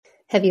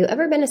Have you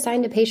ever been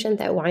assigned a patient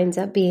that winds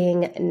up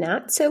being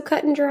not so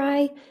cut and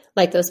dry?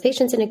 Like those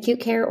patients in acute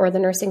care or the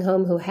nursing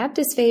home who have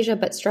dysphagia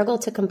but struggle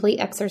to complete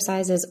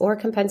exercises or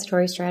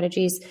compensatory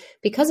strategies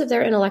because of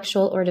their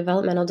intellectual or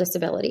developmental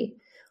disability.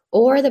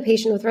 Or the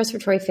patient with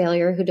respiratory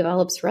failure who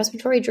develops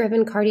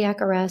respiratory-driven cardiac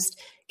arrest,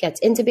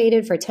 gets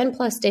intubated for 10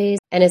 plus days,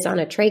 and is on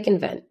a trach and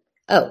vent.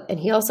 Oh,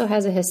 and he also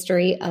has a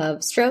history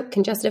of stroke,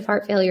 congestive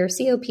heart failure,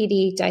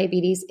 COPD,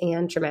 diabetes,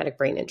 and traumatic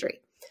brain injury.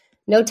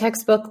 No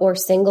textbook or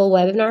single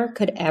webinar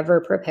could ever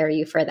prepare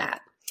you for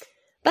that.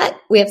 But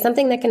we have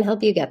something that can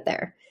help you get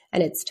there,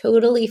 and it's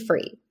totally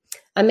free.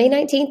 On May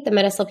 19th, the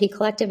MedSLP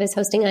Collective is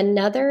hosting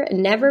another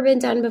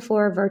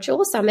never-been-done-before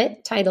virtual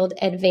summit titled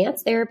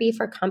Advanced Therapy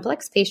for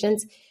Complex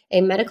Patients,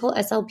 a Medical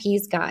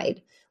SLP's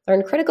Guide.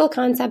 Learn critical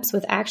concepts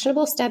with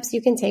actionable steps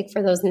you can take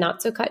for those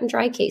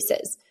not-so-cut-and-dry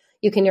cases.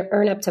 You can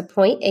earn up to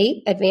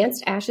 0.8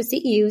 advanced ASHA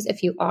CEUs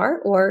if you are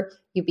or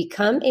you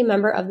become a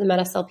member of the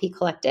MedSLP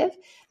Collective,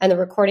 and the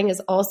recording is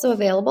also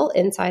available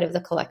inside of the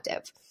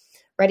collective.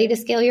 Ready to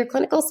scale your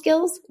clinical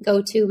skills?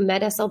 Go to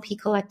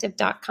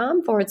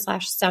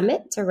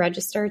medslpcollective.com/summit to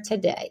register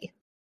today.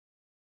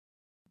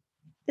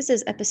 This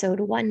is episode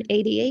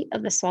 188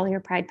 of the Swallow Your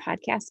Pride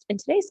podcast, and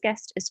today's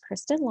guest is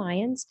Kristen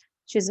Lyons.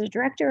 She's a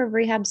director of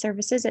rehab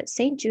services at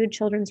St. Jude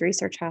Children's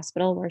Research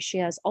Hospital, where she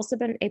has also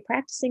been a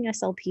practicing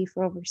SLP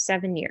for over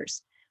 7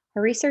 years.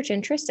 Her research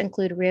interests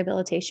include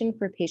rehabilitation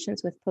for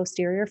patients with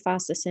posterior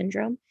fossa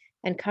syndrome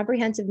and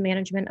comprehensive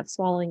management of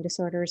swallowing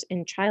disorders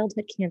in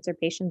childhood cancer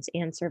patients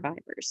and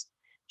survivors.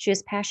 She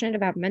is passionate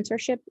about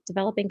mentorship,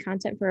 developing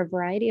content for a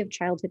variety of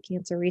childhood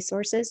cancer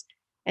resources,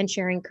 and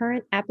sharing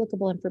current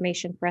applicable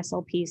information for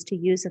SLPs to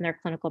use in their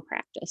clinical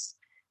practice.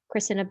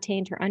 Kristen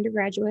obtained her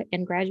undergraduate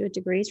and graduate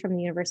degrees from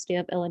the University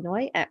of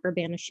Illinois at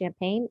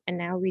Urbana-Champaign and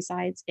now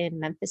resides in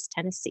Memphis,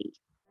 Tennessee.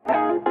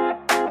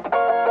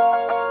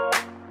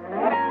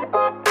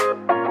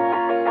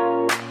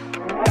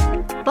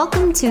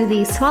 Welcome to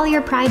the Swallow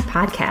Your Pride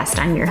podcast.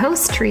 I'm your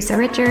host, Teresa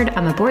Richard.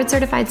 I'm a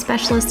board-certified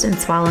specialist in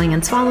swallowing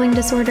and swallowing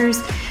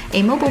disorders,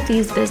 a mobile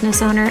fees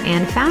business owner,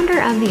 and founder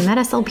of the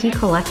MedSLP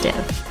Collective.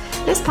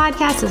 This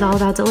podcast is all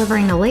about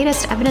delivering the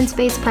latest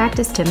evidence-based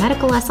practice to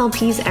medical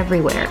SLPs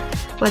everywhere.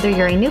 Whether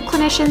you're a new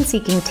clinician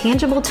seeking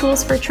tangible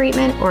tools for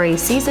treatment or a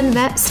seasoned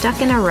vet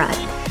stuck in a rut,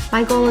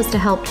 my goal is to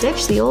help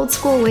ditch the old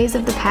school ways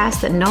of the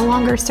past that no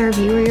longer serve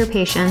you or your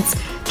patients,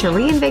 to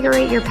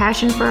reinvigorate your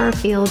passion for our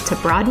field, to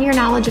broaden your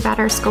knowledge about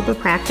our scope of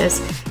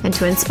practice, and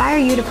to inspire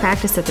you to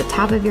practice at the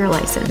top of your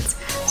license.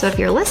 So if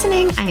you're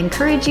listening, I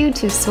encourage you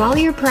to swallow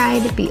your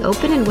pride, be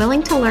open and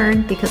willing to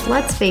learn, because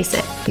let's face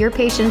it, your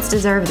patients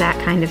deserve that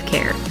kind of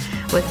care.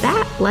 With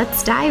that,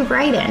 let's dive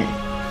right in.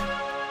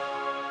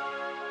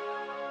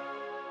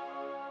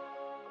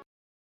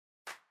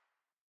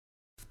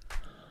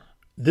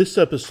 This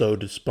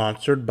episode is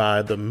sponsored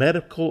by the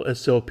Medical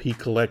SLP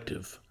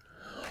Collective,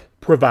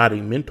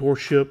 providing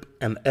mentorship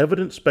and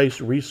evidence-based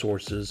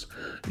resources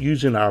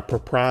using our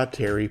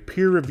proprietary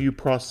peer review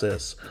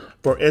process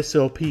for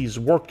SLPs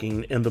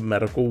working in the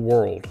medical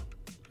world.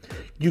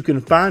 You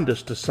can find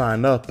us to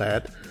sign up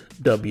at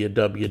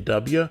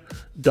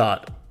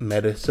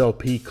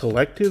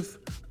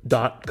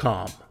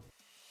www.medslpcollective.com.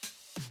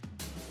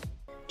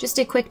 Just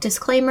a quick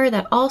disclaimer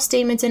that all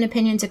statements and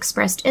opinions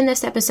expressed in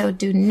this episode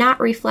do not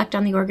reflect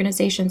on the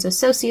organizations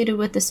associated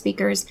with the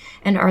speakers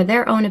and are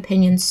their own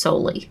opinions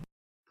solely.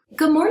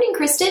 Good morning,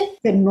 Kristen.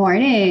 Good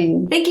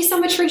morning. Thank you so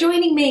much for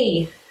joining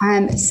me.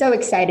 I'm so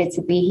excited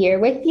to be here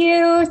with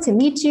you, to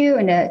meet you,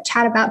 and to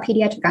chat about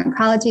pediatric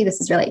oncology.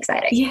 This is really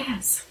exciting.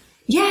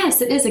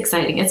 Yes, it is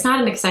exciting. It's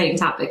not an exciting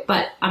topic,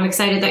 but I'm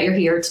excited that you're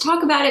here to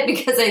talk about it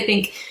because I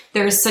think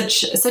there's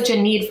such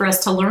a need for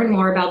us to learn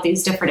more about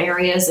these different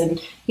areas.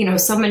 And,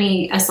 so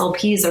many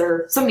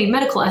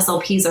medical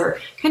SLPs are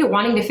kind of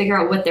wanting to figure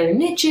out what their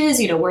niche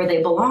is, where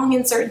they belong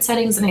in certain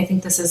settings. And I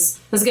think this is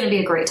going to be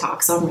a great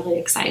talk. So I'm really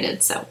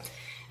excited.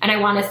 And I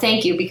want to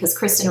thank you because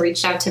Kristen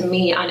reached out to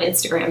me on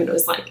Instagram and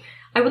was like,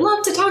 I would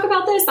love to talk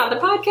about this on the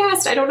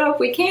podcast. I don't know if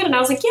we can. And I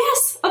was like,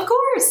 yes, of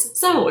course.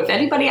 So if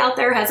anybody out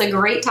there has a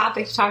great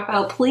topic to talk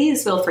about,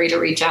 please feel free to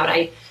reach out.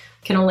 I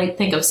can only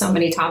think of so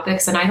many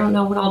topics and I don't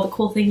know what all the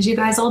cool things you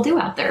guys all do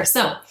out there.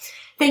 So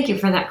thank you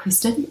for that,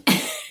 Kristen.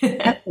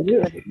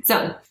 Absolutely.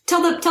 So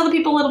tell the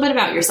people a little bit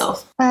about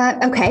yourself.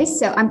 Okay,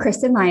 so I'm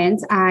Kristen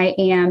Lyons. I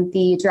am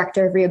the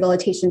Director of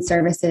Rehabilitation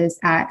Services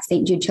at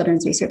St. Jude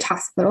Children's Research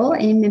Hospital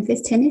in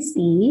Memphis,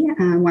 Tennessee,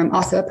 where I'm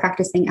also a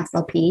practicing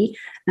SLP.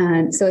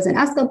 So as an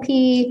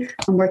SLP,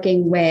 I'm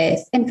working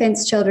with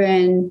infants,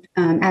 children,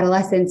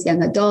 adolescents,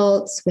 young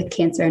adults with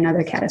cancer and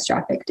other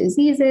catastrophic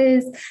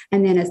diseases.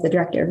 And then as the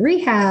Director of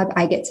Rehab,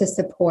 I get to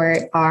support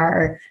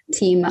our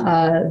team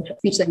of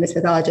speech language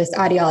pathologists,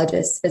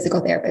 audiologists,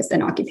 physical therapists,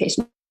 and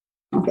occupational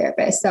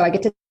therapists. So I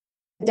get to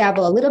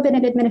dabble a little bit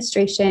in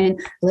administration,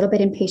 a little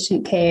bit in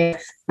patient care.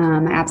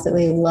 I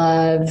absolutely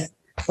love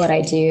what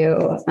I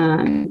do.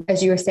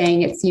 As you were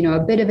saying, it's,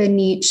 a bit of a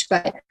niche,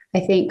 but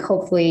I think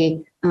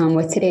hopefully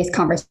with today's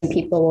conversation,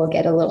 people will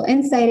get a little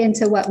insight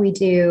into what we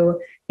do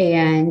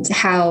and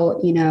how,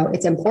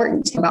 it's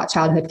important about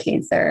childhood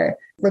cancer,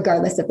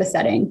 regardless of the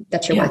setting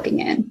that you're working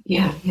in.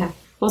 Yeah.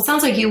 Well, it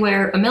sounds like you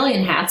wear a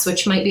million hats,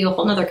 which might be a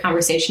whole nother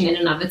conversation in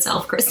and of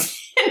itself, Kristen.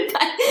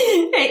 But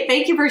hey,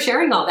 thank you for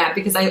sharing all that,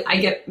 because I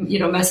get,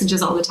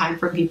 messages all the time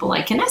from people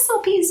like, can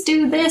SLPs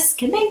do this?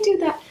 Can they do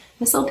that?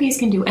 SLPs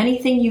can do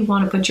anything you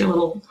want to put your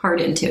little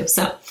heart into.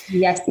 So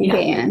yes, you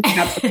can.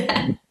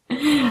 Absolutely.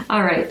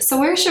 All right. So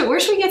where should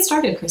we get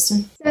started,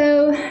 Kristen?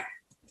 So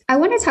I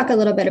want to talk a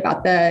little bit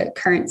about the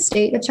current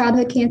state of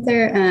childhood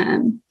cancer.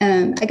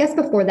 I guess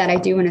before that, I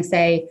do want to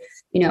say,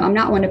 I'm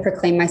not one to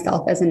proclaim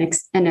myself as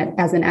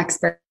an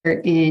expert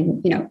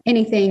in,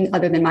 anything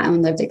other than my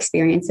own lived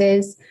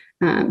experiences.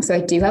 So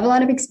I do have a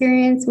lot of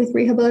experience with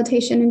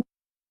rehabilitation and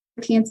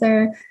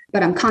cancer,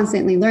 but I'm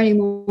constantly learning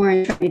more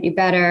and trying to do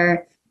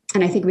better.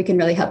 And I think we can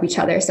really help each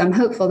other. So I'm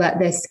hopeful that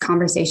this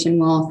conversation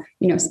will,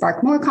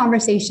 spark more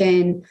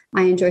conversation.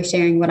 I enjoy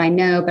sharing what I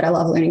know, but I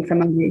love learning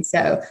from others.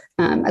 So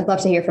I'd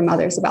love to hear from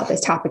others about this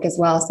topic as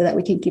well, so that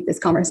we can keep this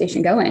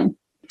conversation going.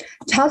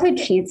 Childhood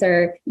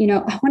cancer,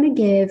 I want to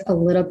give a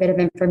little bit of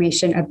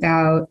information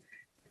about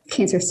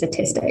cancer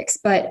statistics,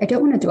 but I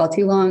don't want to dwell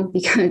too long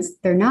because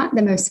they're not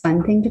the most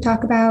fun thing to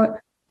talk about.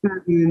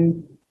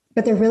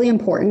 But they're really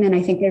important. And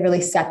I think they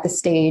really set the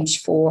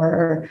stage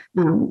for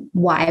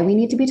why we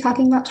need to be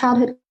talking about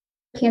childhood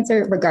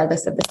cancer,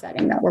 regardless of the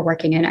setting that we're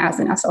working in as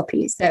an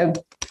SLP. So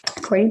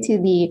according to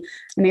the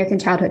American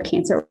Childhood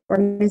Cancer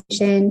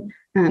Organization,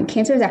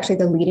 cancer is actually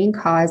the leading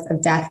cause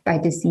of death by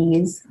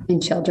disease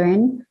in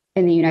children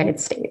in the United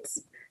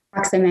States.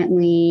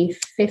 Approximately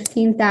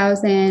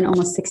 15,000,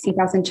 almost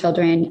 60,000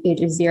 children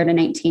ages 0 to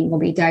 19 will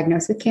be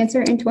diagnosed with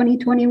cancer in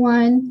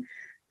 2021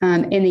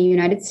 in the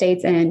United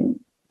States. And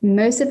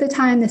most of the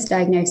time, this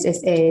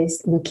diagnosis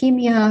is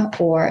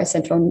leukemia or a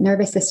central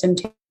nervous system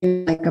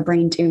tumor, like a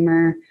brain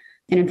tumor.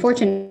 And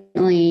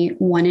unfortunately,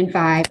 1 in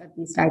 5 of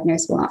these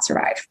diagnosed will not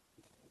survive.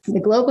 The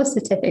global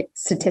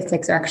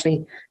statistics are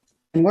actually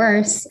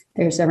worse.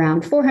 There's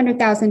around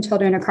 400,000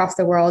 children across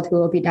the world who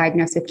will be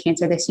diagnosed with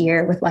cancer this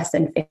year, with less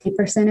than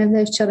 50% of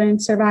those children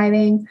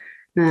surviving.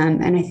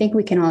 And I think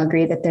we can all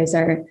agree that those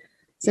are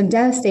some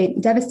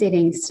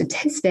devastating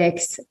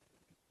statistics.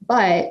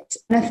 But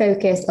I'm going to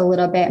focus a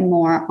little bit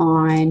more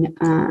on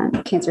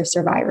cancer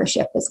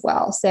survivorship as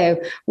well.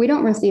 So we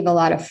don't receive a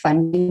lot of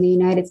funding in the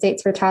United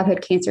States for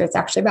childhood cancer. It's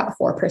actually about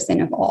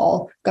 4% of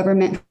all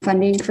government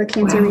funding for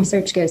cancer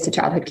research goes to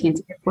childhood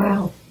cancer.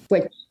 Wow.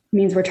 Which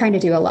means we're trying to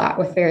do a lot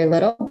with very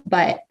little.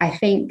 But I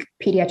think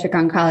pediatric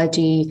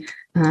oncology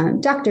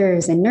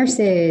doctors and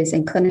nurses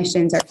and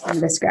clinicians are some of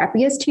the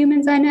scrappiest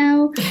humans I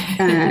know.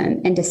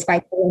 And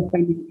despite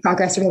the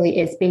progress really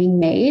is being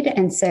made.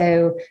 And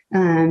so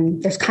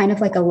there's kind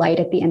of like a light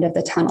at the end of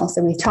the tunnel.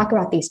 So we talk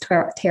about these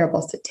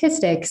terrible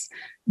statistics,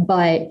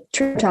 but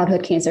true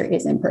childhood cancer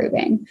is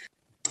improving.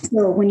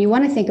 So when you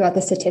want to think about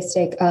the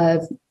statistic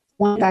of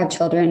 1 in 5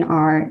 children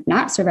are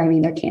not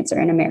surviving their cancer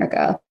in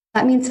America,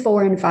 that means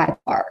 4 in 5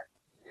 are.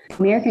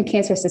 American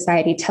Cancer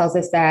Society tells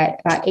us that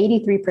about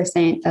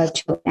 83% of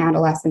children and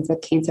adolescents with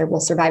cancer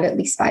will survive at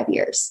least 5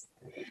 years.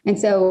 And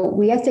so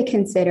we have to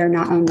consider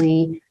not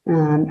only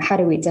how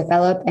do we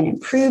develop and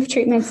improve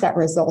treatments that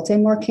result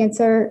in more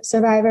cancer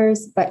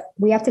survivors, but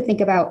we have to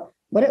think about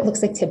what it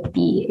looks like to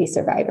be a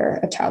survivor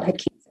of childhood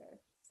cancer.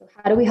 So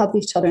how do we help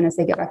these children as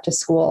they go back to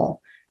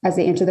school, as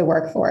they enter the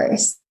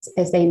workforce,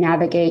 as they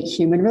navigate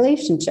human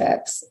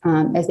relationships,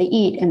 as they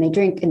eat and they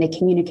drink and they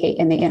communicate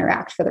and they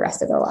interact for the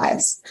rest of their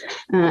lives.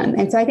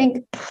 And so I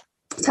think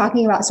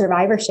talking about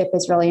survivorship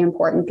is really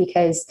important,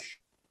 because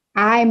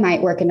I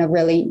might work in a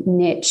really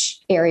niche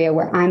area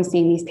where I'm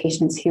seeing these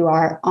patients who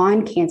are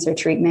on cancer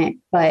treatment,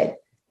 but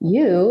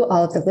you,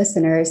 all of the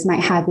listeners, might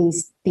have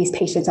these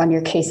patients on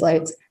your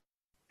caseloads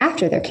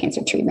after their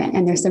cancer treatment.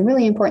 And there's some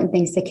really important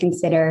things to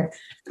consider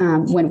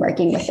when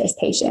working with this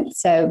patient.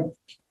 So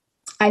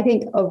I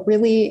think a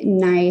really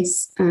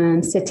nice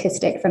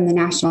statistic from the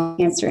National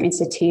Cancer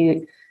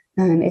Institute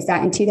is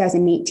that in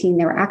 2018,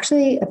 there were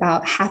actually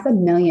about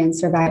 500,000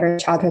 survivors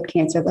of childhood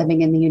cancer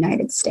living in the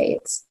United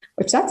States,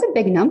 which that's a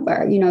big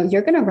number.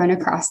 You're going to run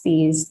across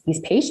these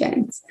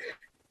patients,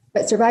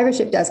 but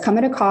survivorship does come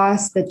at a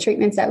cost. The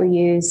treatments that we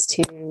use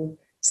to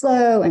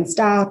slow and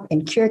stop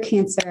and cure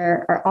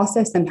cancer are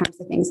also sometimes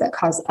the things that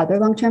cause other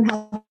long-term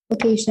health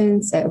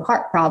complications. So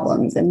heart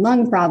problems and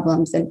lung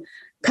problems and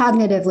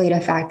cognitive late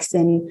effects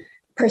and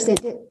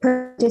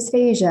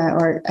dysphagia,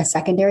 or a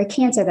secondary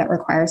cancer that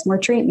requires more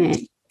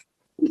treatment.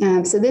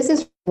 So this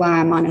is why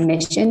I'm on a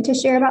mission to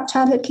share about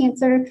childhood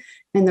cancer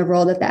and the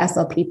role that the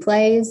SLP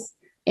plays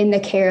in the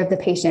care of the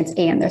patients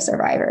and their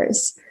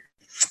survivors.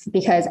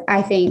 Because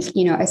I think,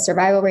 as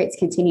survival rates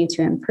continue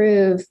to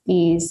improve,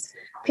 these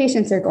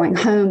patients are going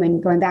home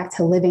and going back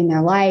to living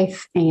their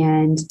life,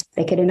 and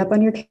they could end up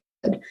on your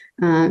code.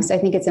 So I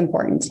think it's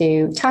important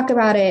to talk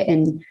about it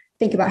and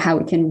think about how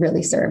we can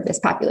really serve this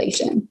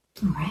population.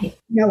 All right.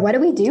 What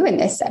do we do in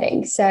this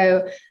setting?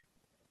 So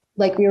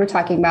like we were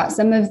talking about,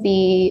 some of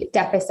the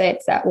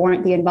deficits that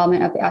warrant the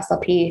involvement of the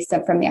SLP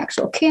stem from the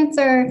actual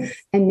cancer.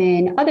 And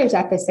then other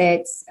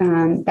deficits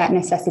that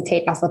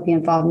necessitate SLP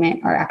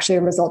involvement are actually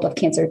a result of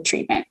cancer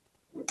treatment.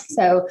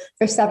 So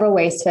there's several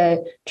ways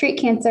to treat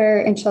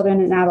cancer in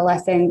children and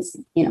adolescents,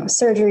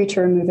 surgery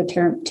to remove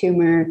a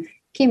tumor,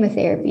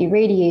 chemotherapy,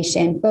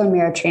 radiation, bone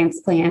marrow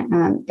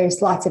transplant.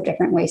 There's lots of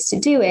different ways to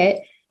do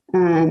it.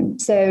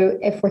 So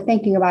if we're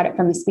thinking about it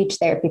from a speech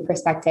therapy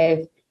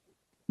perspective,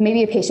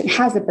 maybe a patient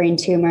has a brain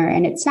tumor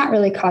and it's not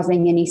really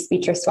causing any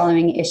speech or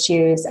swallowing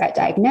issues at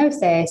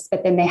diagnosis,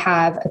 but then they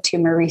have a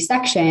tumor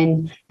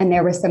resection and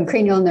there was some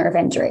cranial nerve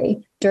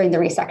injury during the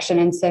resection.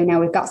 And so now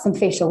we've got some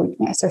facial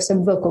weakness or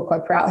some vocal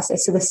cord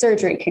paralysis. So the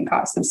surgery can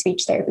cause some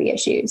speech therapy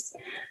issues.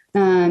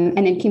 And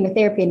then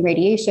chemotherapy and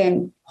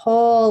radiation,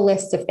 whole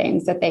list of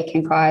things that they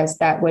can cause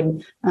that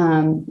would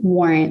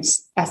warrant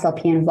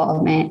SLP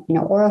involvement,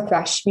 oral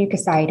thrush,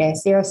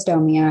 mucositis,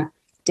 xerostomia,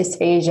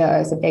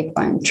 dysphagia is a big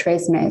one.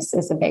 Trismus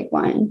is a big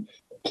one.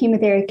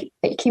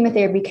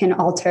 Chemotherapy can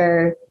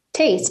alter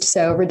taste,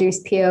 so reduce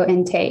PO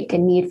intake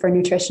and need for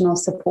nutritional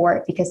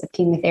support because of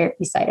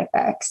chemotherapy side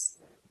effects.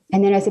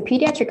 And then as a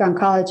pediatric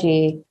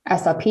oncology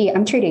SLP,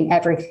 I'm treating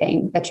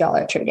everything that y'all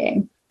are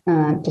treating.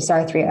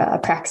 Dysarthria,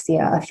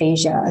 apraxia,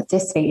 aphasia,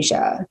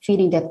 dysphagia,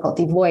 feeding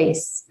difficulty,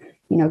 voice.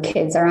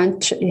 Kids are have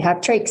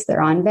trachs,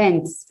 they're on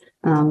vents.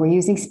 We're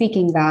using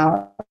speaking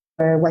valve.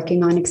 We're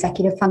working on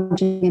executive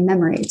functioning and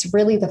memory. It's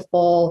really the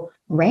full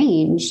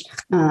range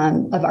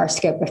of our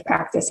scope of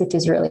practice, which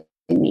is really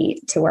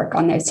neat to work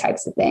on those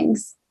types of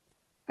things.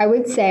 I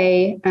would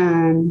say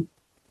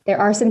there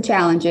are some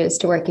challenges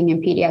to working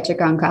in pediatric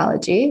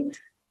oncology.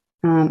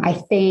 I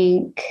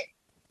think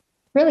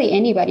really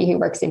anybody who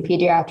works in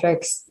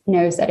pediatrics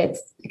knows that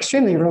it's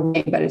extremely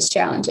rewarding, but it's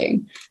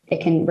challenging.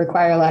 It can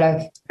require a lot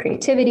of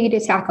creativity to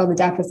tackle the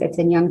deficits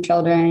in young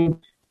children.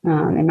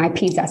 And my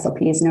peds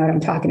SLPs know what I'm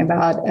talking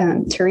about.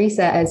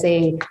 Teresa, as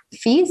a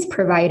fees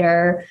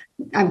provider,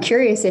 I'm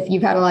curious if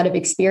you've had a lot of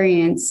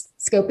experience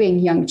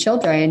scoping young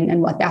children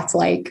and what that's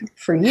like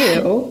for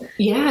you.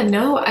 Yeah,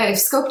 no, I've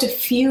scoped a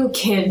few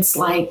kids,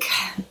 like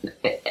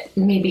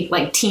maybe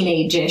like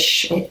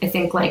teenage-ish, I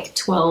think like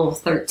 12,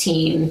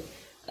 13,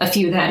 a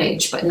few that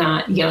age, but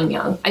not young.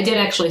 I did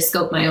actually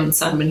scope my own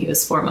son when he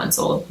was 4 months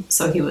old.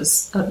 So he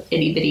was a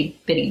itty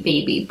bitty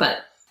baby.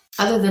 But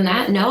other than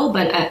that, no,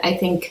 but I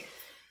think,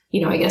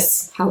 I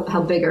guess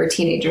how big are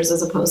teenagers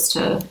as opposed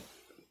to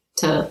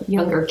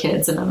younger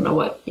kids? And I don't know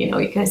what,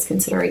 you guys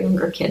consider a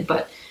younger kid,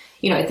 but,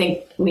 I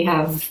think we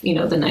have,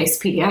 the nice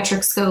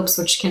pediatric scopes,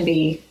 which can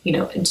be,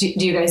 do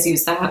you guys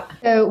use that?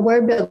 So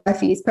we're building a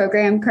fees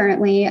program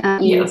currently.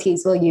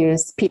 ENTs will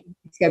use pediatric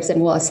scopes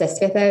and will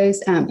assist with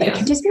those. But it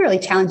can just be really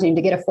challenging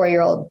to get a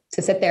 4-year-old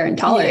to sit there and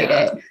tolerate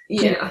it.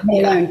 Let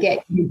alone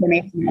get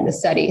information in the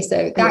study.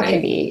 So that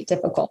can be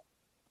difficult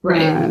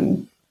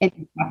in the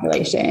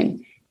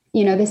population.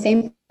 The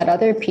same that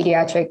other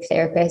pediatric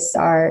therapists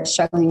are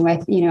struggling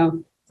with,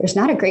 there's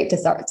not a great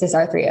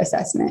dysarthria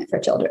assessment for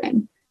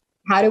children.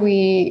 How do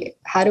we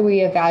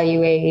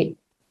evaluate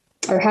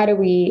or how do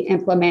we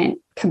implement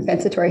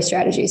compensatory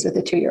strategies with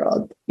a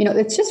 2-year-old?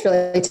 It's just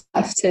really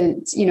tough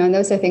to, and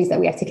those are things that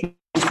we have to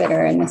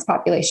consider in this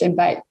population,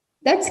 but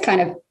that's kind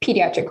of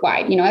pediatric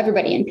wide.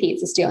 Everybody in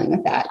peds is dealing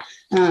with that.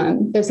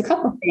 There's a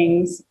couple of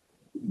things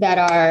that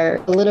are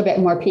a little bit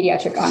more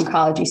pediatric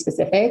oncology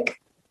specific.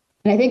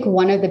 And I think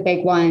one of the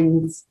big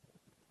ones,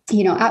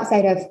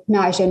 outside of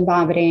nausea and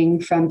vomiting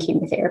from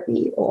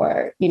chemotherapy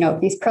or,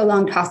 these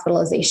prolonged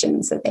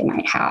hospitalizations that they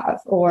might have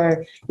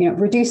or,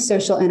 reduced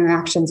social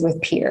interactions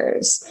with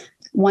peers.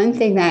 One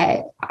thing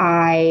that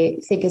I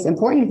think is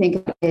important to think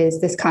about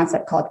is this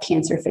concept called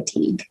cancer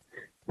fatigue.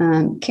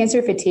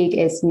 Cancer fatigue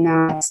is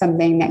not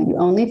something that you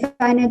only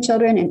find in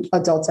children, and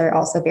adults are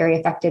also very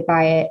affected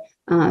by it.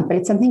 But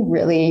it's something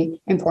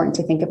really important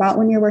to think about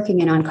when you're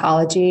working in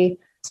oncology.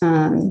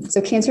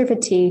 So cancer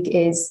fatigue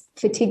is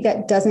fatigue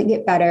that doesn't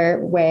get better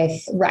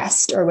with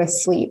rest or with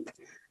sleep.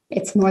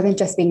 It's more than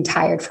just being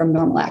tired from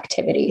normal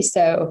activity.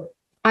 So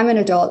I'm an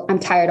adult, I'm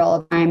tired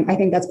all the time. I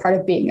think that's part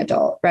of being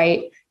adult,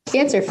 right?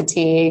 Cancer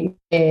fatigue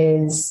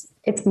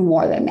it's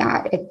more than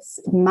that.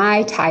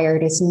 My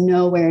tired is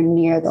nowhere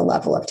near the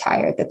level of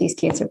tired that these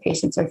cancer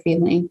patients are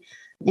feeling.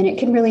 And it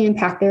can really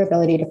impact their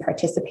ability to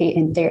participate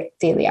in their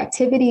daily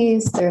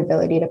activities, their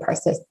ability to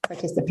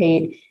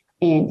participate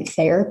in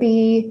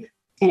therapy.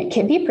 And it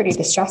can be pretty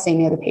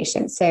distressing to the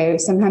patient. So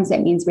sometimes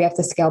that means we have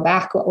to scale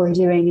back what we're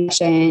doing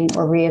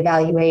or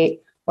reevaluate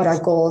what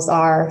our goals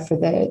are for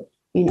the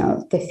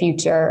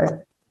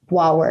future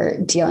while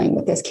we're dealing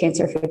with this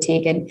cancer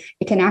fatigue. And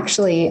it can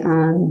actually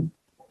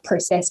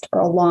persist for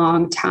a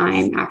long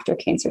time after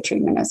cancer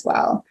treatment as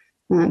well.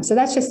 So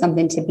that's just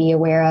something to be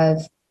aware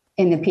of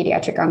in the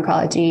pediatric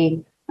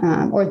oncology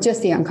or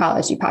just the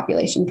oncology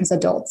population, because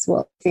adults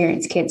will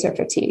experience cancer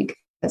fatigue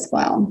as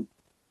well.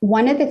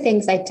 One of the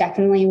things I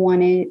definitely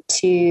wanted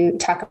to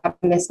talk about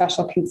in the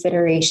special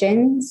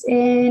considerations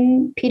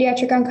in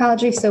pediatric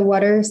oncology. So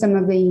what are some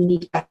of the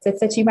unique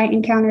deficits that you might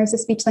encounter as a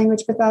speech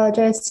language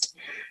pathologist?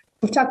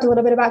 We've talked a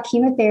little bit about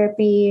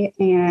chemotherapy,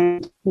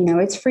 and,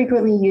 it's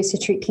frequently used to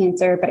treat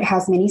cancer, but it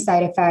has many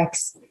side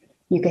effects: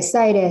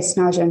 mucositis,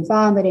 nausea and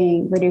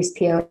vomiting, reduced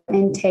PO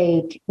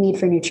intake, need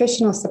for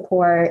nutritional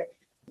support.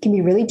 It can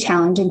be really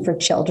challenging for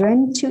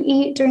children to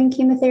eat during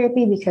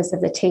chemotherapy because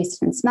of the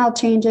taste and smell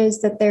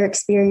changes that they're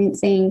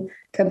experiencing,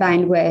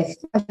 combined with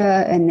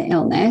nausea and the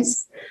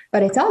illness.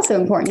 But it's also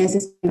important as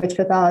a speech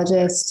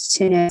pathologist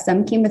to know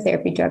some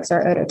chemotherapy drugs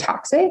are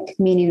ototoxic,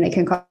 meaning they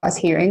can cause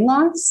hearing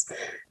loss.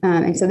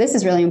 And so this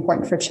is really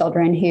important for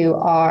children who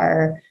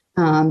are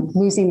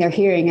losing their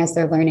hearing as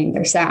they're learning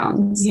their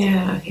sounds.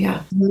 Yeah.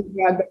 One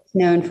drug that's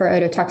known for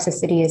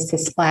ototoxicity is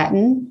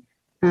cisplatin.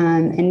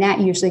 And that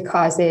usually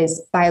causes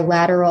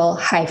bilateral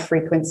high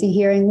frequency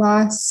hearing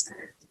loss.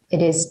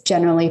 It is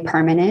generally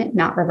permanent,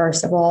 not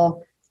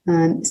reversible.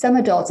 Some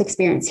adults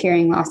experience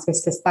hearing loss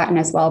with cisplatin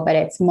as well, but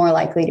it's more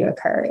likely to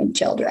occur in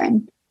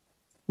children.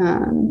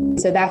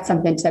 So that's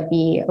something to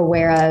be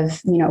aware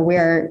of.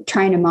 We're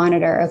trying to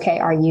monitor,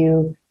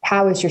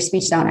 how is your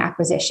speech sound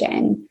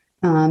acquisition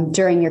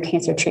during your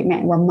cancer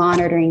treatment? We're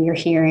monitoring your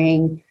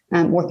hearing,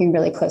 working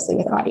really closely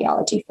with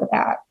audiology for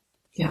that.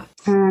 Yeah.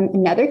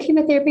 Another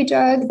chemotherapy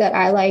drug that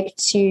I like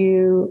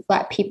to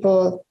let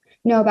people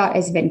know about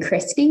is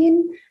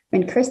vincristine.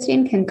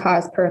 Vincristine can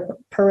cause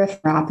peripheral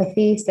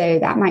neuropathy, so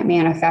that might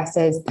manifest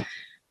as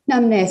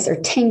numbness or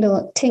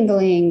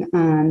tingling,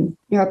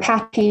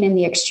 neuropathic pain in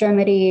the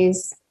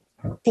extremities.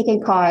 It can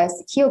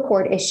cause heel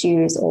cord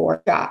issues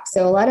or drop.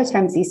 So a lot of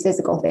times these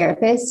physical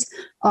therapists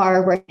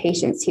are with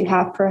patients who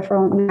have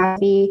peripheral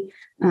neuropathy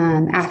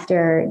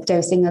after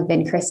dosing of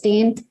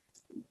vincristine.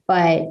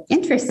 But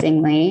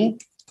interestingly,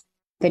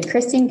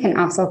 vincristine can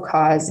also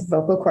cause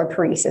vocal cord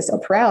paresis or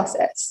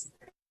paralysis.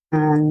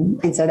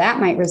 And so that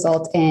might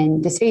result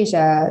in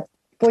dysphagia,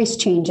 voice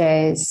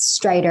changes,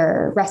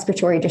 stridor,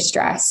 respiratory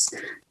distress.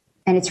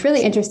 And it's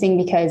really interesting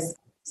because,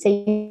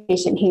 say, a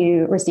patient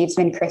who receives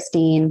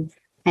vincristine,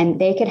 and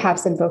they could have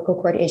some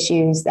vocal cord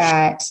issues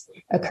that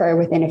occur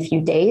within a few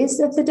days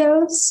of the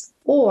dose,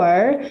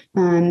 or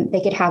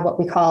they could have what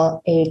we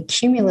call a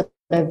cumulative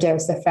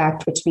dose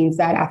effect, which means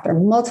that after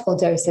multiple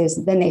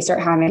doses, then they start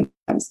having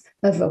symptoms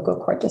of vocal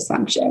cord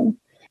dysfunction.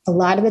 A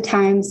lot of the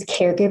times,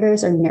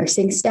 caregivers or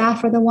nursing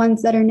staff are the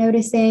ones that are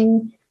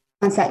noticing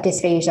onset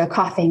dysphagia,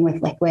 coughing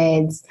with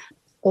liquids,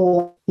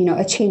 or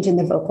a change in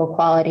the vocal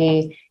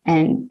quality,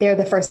 and they're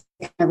the first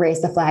to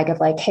raise the flag of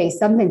like, hey,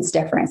 something's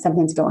different,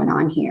 something's going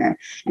on here.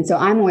 And so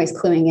I'm always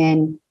cluing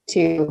in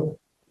to,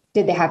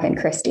 did they have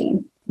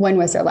vincristine? When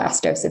was their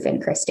last dose of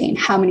vincristine?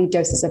 How many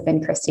doses of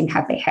vincristine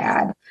have they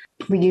had?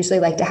 We usually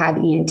like to have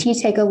ENT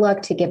take a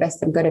look to give us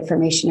some good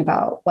information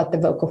about what the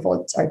vocal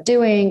folds are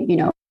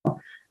doing.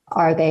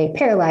 Are they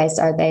paralyzed?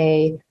 Are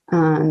they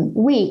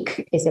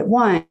weak? Is it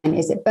one?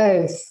 Is it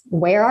both?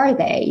 Where are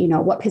they?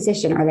 What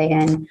position are they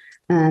in?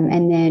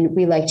 And then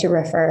we like to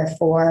refer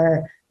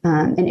for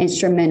an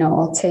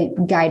instrumental to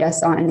guide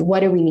us on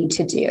what do we need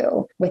to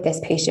do with this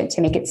patient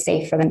to make it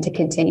safe for them to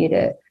continue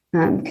to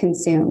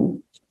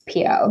consume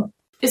PO.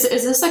 Is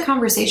this a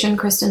conversation,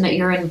 Kristen, that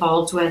you're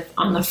involved with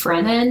on the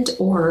front end,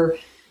 or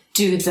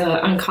do the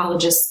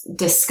oncologists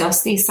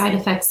discuss these side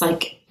effects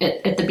like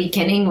at the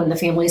beginning when the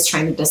family is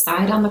trying to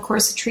decide on the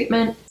course of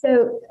treatment?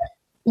 So,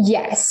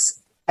 yes,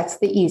 that's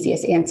the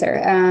easiest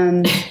answer.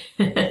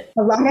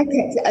 A lot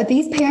of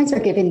these parents are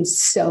given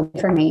so much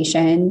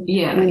information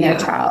when their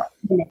child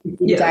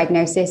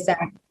diagnosis.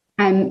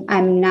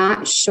 I'm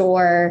not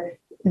sure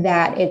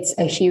that it's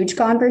a huge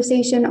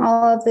conversation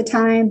all of the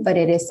time, but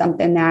it is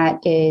something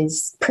that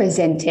is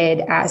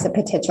presented as a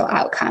potential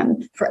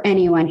outcome for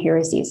anyone who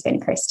receives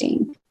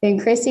vincristine.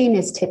 Vincristine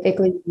is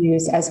typically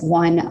used as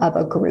one of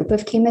a group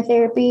of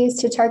chemotherapies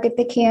to target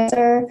the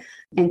cancer.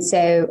 And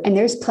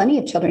there's plenty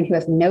of children who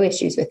have no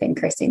issues with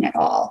vincristine at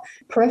all.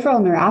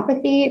 Peripheral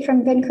neuropathy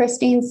from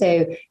vincristine,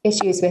 so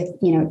issues with,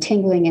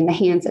 tingling in the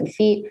hands and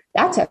feet,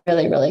 that's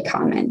really, really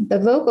common. The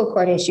vocal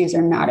cord issues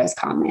are not as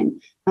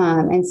common.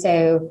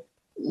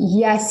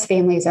 Yes,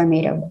 families are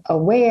made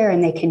aware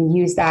and they can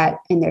use that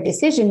in their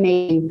decision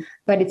making,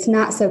 but it's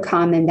not so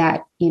common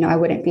that, I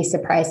wouldn't be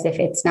surprised if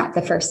it's not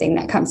the first thing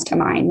that comes to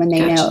mind when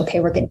they know,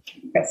 okay, we're getting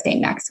vincristine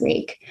next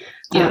week.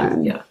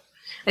 Yeah.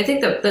 I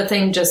think the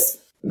thing just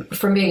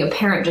from being a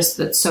parent, just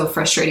that's so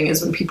frustrating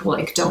is when people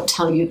don't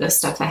tell you this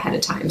stuff ahead of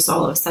time. So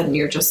all of a sudden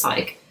you're just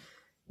like,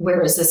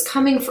 where is this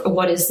coming from?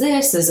 What is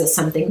this? Is this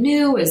something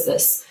new? Is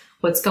this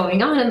what's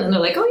going on? And then they're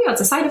like, oh yeah,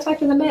 it's a side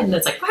effect of the med. And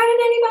it's like, why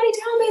didn't anybody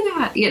tell me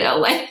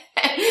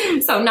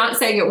that? So not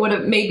saying it would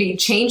have maybe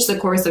changed the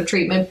course of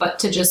treatment, but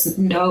to just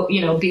know,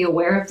 be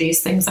aware of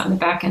these things on the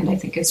back end, I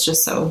think it's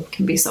just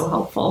can be so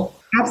helpful.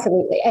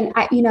 Absolutely. And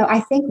I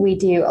think we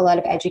do a lot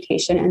of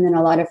education and then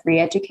a lot of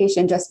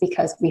re-education just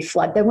because we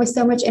flood them with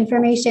so much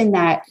information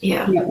that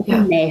we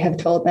may have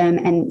told them,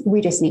 and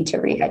we just need to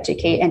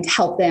re-educate and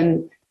help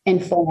them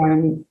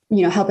inform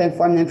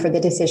them for the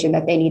decision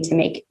that they need to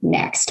make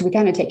next. We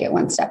kind of take it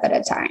one step at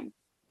a time.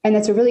 And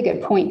that's a really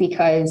good point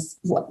because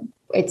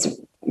it's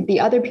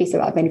The other piece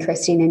about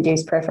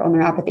vincristine-induced peripheral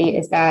neuropathy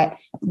is that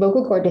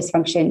vocal cord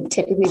dysfunction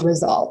typically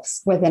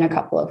resolves within a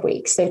couple of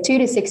weeks. So 2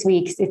 to 6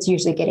 weeks, it's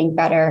usually getting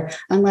better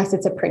unless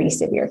it's a pretty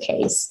severe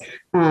case.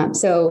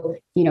 So,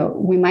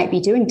 we might be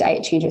doing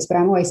diet changes, but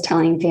I'm always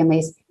telling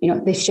families,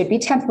 this should be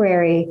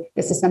temporary.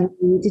 This is something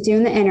we need to do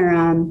in the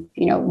interim.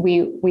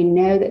 We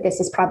know that this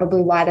is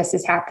probably why this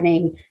is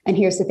happening. And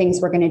here's the things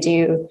we're going to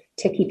do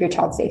to keep your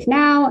child safe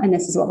now. And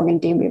this is what we're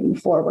going to do moving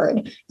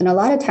forward. And a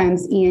lot of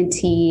times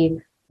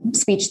ENT,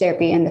 speech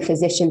therapy, and the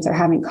physicians are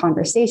having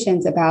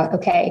conversations about,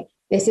 okay,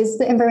 this is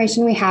the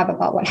information we have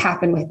about what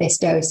happened with this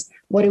dose.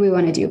 What do we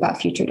want to do about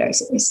future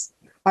doses?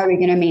 Are we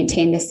going to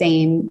maintain the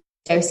same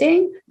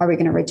dosing? Are we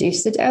going to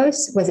reduce the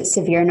dose? Was it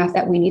severe enough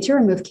that we need to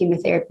remove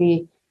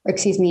vincristine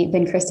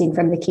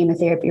from the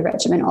chemotherapy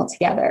regimen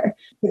altogether?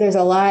 There's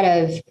a lot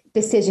of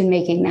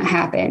decision-making that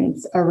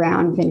happens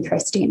around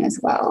vincristine as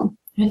well.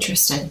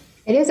 Interesting.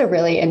 It is a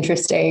really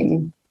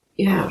interesting,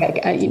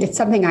 it's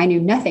something I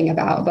knew nothing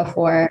about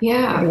before.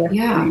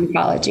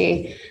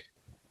 Oncology.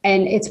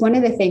 And it's one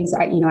of the things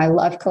I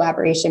love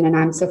collaboration, and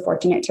I'm so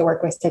fortunate to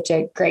work with such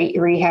a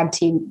great rehab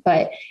team.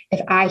 But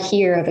if I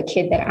hear of a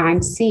kid that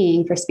I'm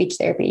seeing for speech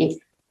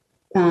therapy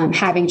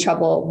having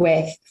trouble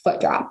with foot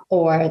drop,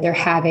 or they're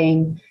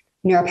having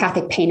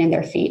neuropathic pain in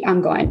their feet,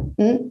 I'm going,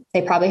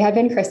 they probably have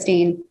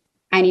vincristine.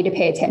 I need to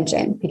pay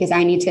attention because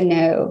I need to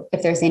know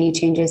if there's any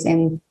changes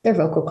in their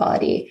vocal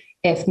quality.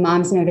 If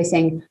mom's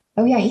noticing,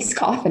 oh yeah, he's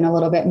coughing a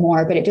little bit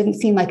more, but it didn't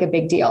seem like a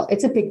big deal.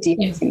 It's a big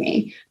deal to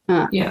me.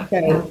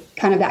 So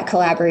kind of that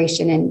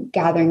collaboration and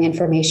gathering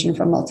information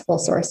from multiple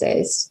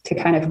sources to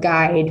kind of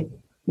guide,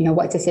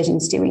 what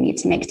decisions do we need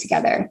to make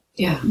together?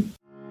 Yeah.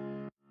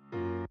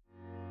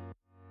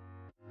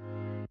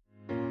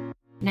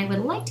 And I would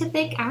like to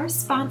thank our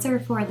sponsor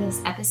for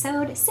this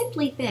episode,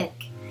 Simply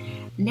Thick.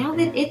 Now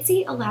that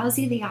ITZY allows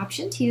you the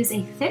option to use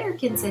a thinner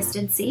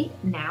consistency,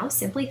 now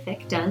Simply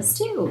Thick does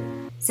too.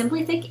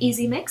 Simply Thick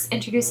Easy Mix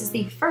introduces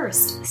the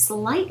first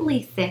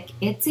slightly thick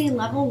ITZY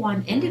Level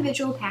 1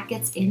 individual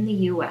packets in the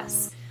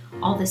U.S.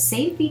 All the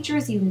same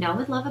features you know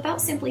and love about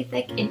Simply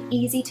Thick in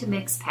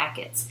easy-to-mix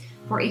packets.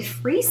 For a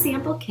free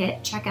sample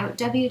kit, check out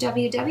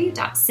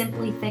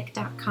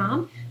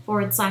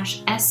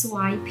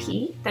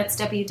www.simplythick.com/SYP. That's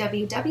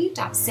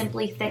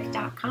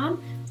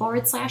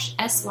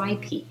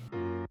www.simplythick.com/SYP.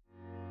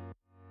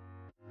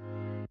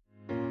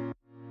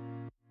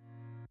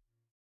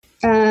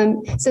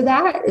 So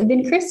that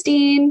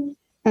vincristine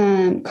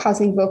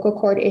causing vocal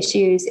cord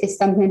issues is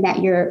something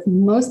that you're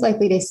most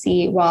likely to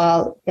see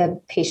while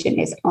the patient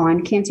is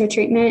on cancer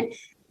treatment.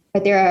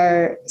 But there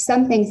are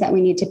some things that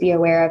we need to be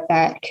aware of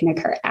that can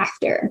occur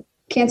after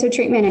cancer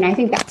treatment. And I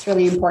think that's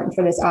really important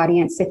for this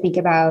audience to think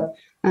about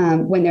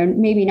when they're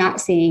maybe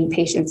not seeing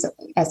patients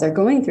as they're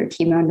going through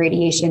chemo and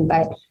radiation,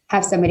 but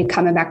have somebody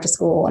coming back to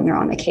school and they're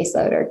on the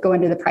caseload, or go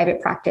into the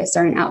private practice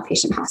or an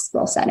outpatient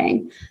hospital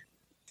setting.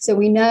 So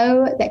we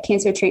know that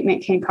cancer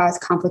treatment can cause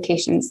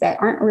complications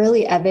that aren't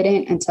really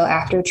evident until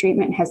after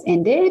treatment has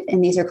ended,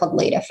 and these are called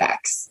late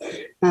effects.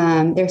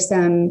 There's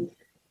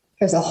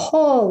a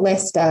whole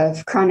list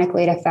of chronic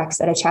late effects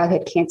that a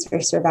childhood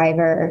cancer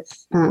survivor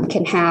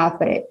can have,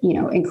 but it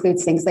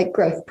includes things like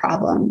growth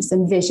problems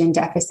and vision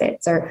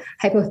deficits or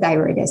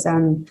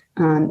hypothyroidism.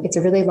 It's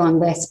a really long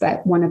list,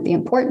 but one of the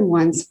important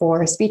ones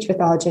for speech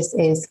pathologists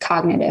is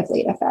cognitive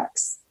late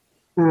effects.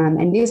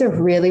 And these are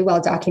really well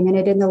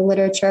documented in the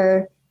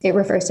literature. It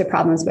refers to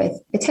problems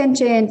with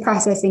attention,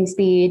 processing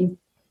speed,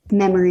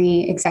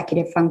 memory,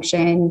 executive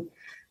function.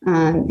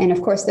 And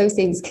of course, those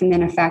things can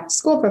then affect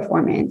school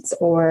performance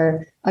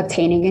or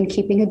obtaining and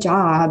keeping a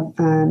job,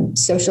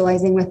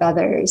 socializing with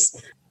others.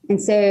 And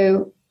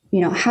so,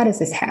 how does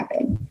this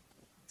happen?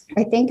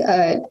 I think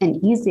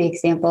an easy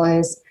example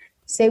is,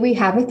 say we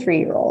have a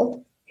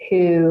 3-year-old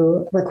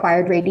who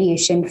required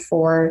radiation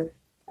for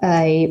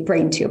a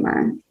brain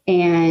tumor,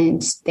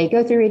 and they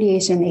go through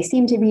radiation. They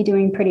seem to be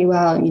doing pretty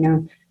well.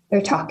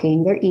 They're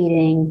talking, they're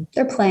eating,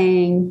 they're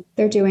playing,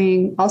 they're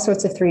doing all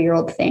sorts of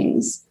 3-year-old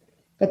things.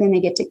 But then they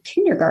get to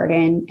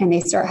kindergarten and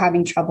they start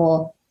having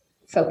trouble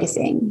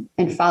focusing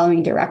and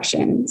following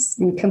directions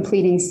and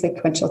completing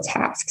sequential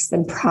tasks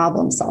and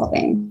problem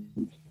solving.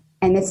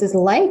 And this is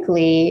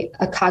likely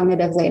a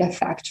cognitive late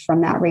effect from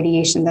that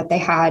radiation that they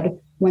had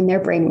when their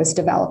brain was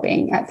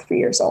developing at 3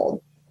 years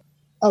old.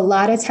 A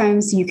lot of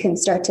times you can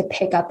start to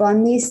pick up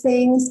on these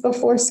things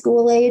before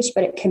school age,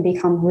 but it can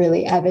become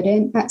really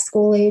evident at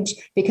school age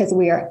because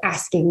we are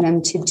asking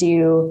them to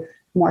do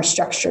more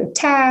structured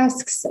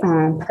tasks,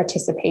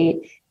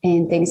 participate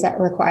in things that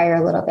require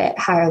a little bit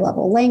higher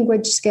level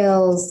language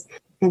skills.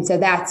 And so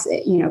that's,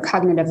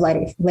 cognitive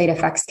late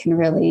effects can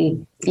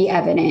really be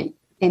evident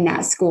in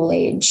that school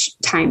age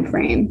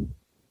timeframe.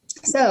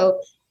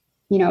 So,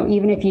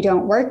 even if you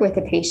don't work with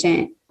a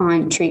patient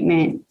on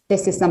treatment,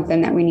 this is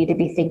something that we need to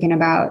be thinking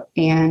about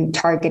and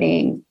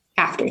targeting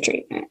after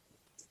treatment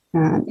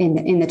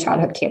in the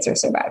childhood cancer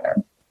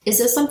survivor. Is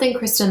this something,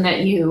 Kristen,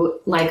 that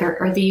you like?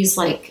 Are these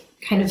like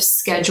kind of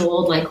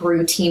scheduled, like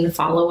routine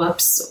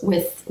follow-ups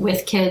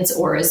with kids,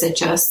 or is it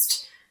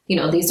just,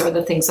 these are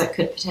the things that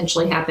could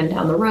potentially happen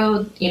down the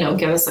road,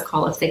 give us a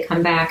call if they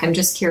come back. I'm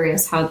just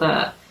curious how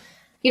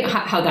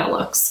how that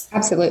looks.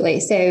 Absolutely.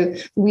 So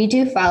we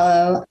do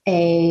follow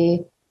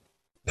a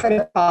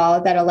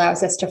protocol that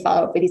allows us to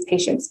follow up with these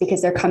patients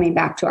because they're coming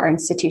back to our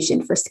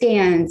institution for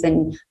scans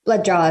and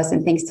blood draws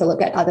and things to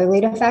look at other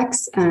late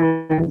effects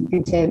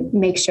and to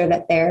make sure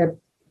that their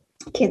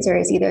cancer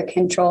is either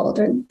controlled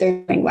or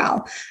they're doing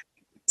well.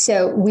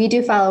 So we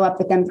do follow up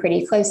with them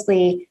pretty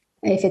closely.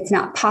 If it's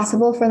not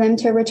possible for them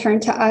to return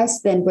to us,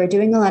 then we're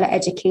doing a lot of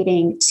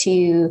educating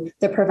to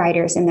the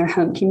providers in their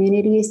home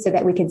communities so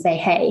that we can say,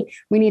 hey,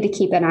 we need to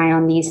keep an eye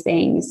on these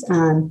things.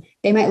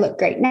 They might look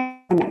great now,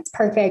 and that's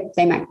perfect.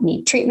 They might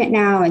need treatment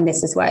now, and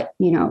this is what,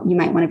 you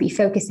might want to be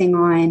focusing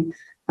on.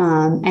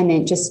 And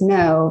then just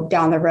know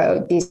down the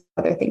road, these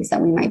other things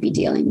that we might be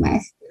dealing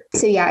with.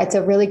 So yeah, it's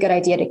a really good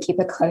idea to keep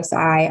a close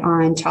eye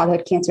on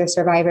childhood cancer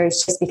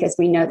survivors, just because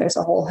we know there's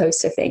a whole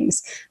host of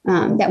things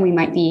that we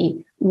might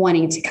be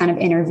wanting to kind of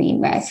intervene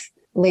with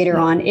later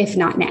on, if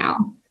not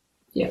now.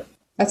 Yeah.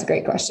 That's a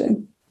great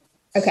question.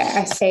 Okay.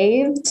 I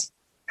saved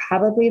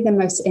probably the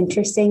most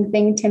interesting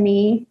thing to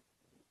me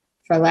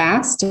for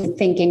last,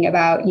 thinking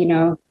about,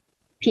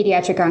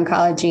 pediatric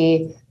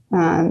oncology,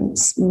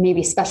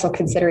 maybe special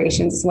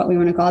considerations is what we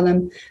want to call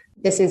them.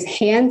 This is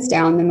hands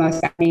down the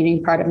most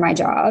fascinating part of my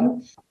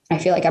job. I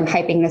feel like I'm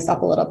hyping this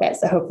up a little bit,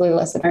 so hopefully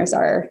listeners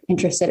are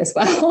interested as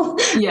well.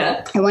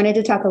 Yeah. I wanted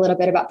to talk a little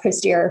bit about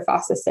posterior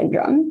fossa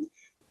syndrome.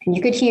 And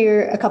you could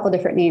hear a couple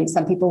different names.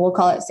 Some people will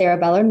call it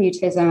cerebellar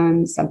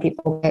mutism. Some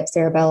people get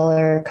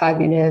cerebellar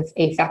cognitive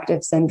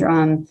affective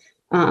syndrome.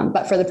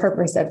 But for the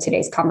purpose of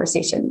today's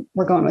conversation,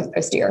 we're going with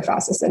posterior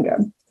fossa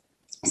syndrome.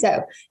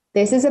 So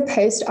this is a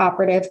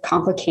post-operative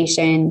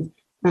complication,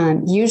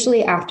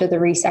 usually after the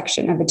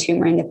resection of a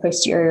tumor in the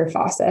posterior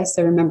fossa.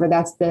 So remember,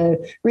 that's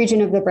the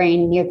region of the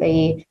brain near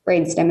the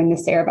brainstem and the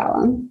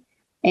cerebellum.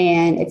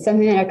 And it's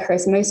something that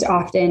occurs most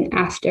often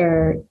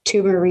after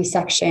tumor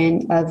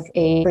resection of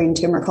a brain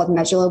tumor called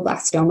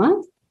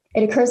medulloblastoma.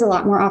 It occurs a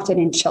lot more often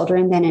in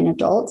children than in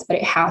adults, but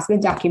it has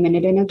been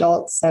documented in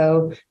adults.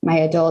 So my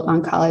adult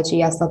oncology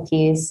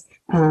SLPs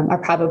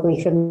are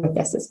probably familiar with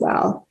this as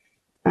well.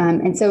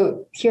 And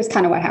so here's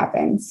kind of what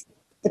happens.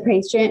 The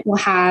patient will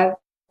have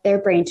their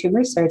brain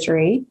tumor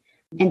surgery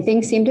and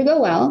things seem to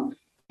go well.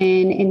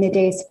 And in the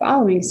days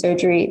following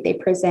surgery, they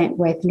present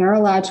with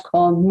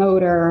neurological,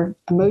 motor,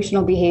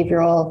 emotional,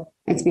 behavioral,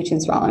 and speech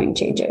and swallowing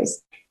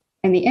changes.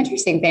 And the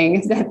interesting thing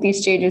is that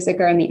these changes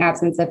occur in the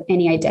absence of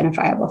any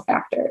identifiable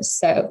factors.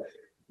 So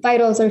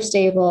vitals are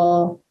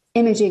stable,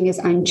 imaging is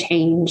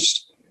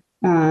unchanged.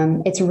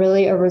 It's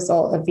really a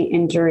result of an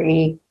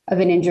injury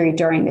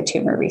during the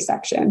tumor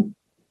resection.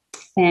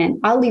 And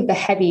I'll leave the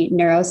heavy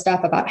neuro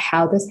stuff about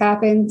how this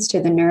happens to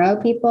the neuro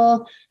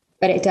people,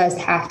 but it does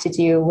have to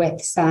do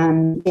with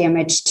some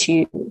damage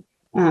to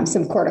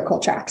some cortical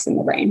tracts in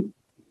the brain.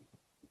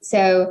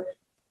 So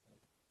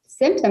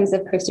symptoms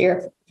of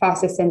posterior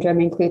fossa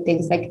syndrome include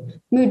things like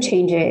mood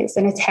changes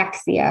and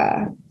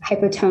ataxia,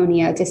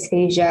 hypotonia,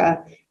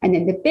 dysphagia. And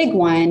then the big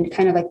one,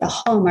 kind of like the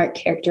hallmark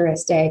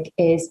characteristic,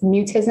 is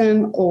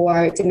mutism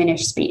or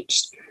diminished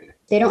speech.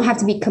 They don't have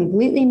to be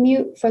completely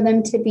mute for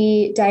them to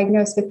be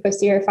diagnosed with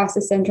posterior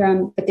fossa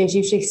syndrome, but there's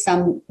usually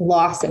some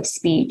loss of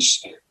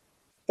speech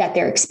that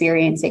they're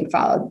experiencing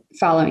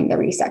following the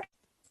resection.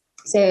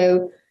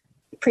 So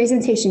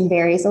presentation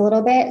varies a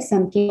little bit.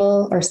 Some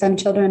people or some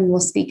children will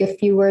speak a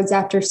few words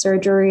after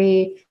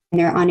surgery and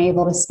they're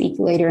unable to speak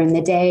later in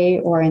the day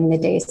or in the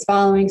days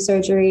following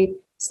surgery.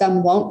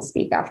 Some won't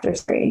speak after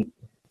surgery.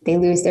 They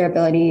lose their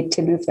ability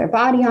to move their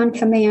body on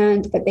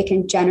command, but they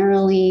can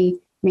generally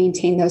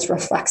maintain those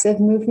reflexive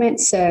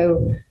movements.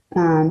 So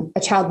a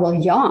child will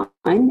yawn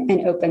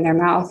and open their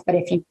mouth, but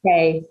if you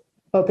say,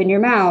 open your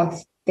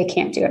mouth, they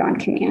can't do it on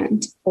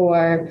command.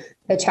 Or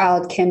the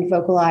child can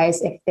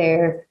vocalize if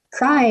they're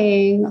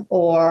crying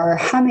or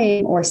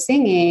humming or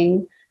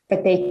singing,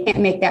 but they can't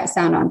make that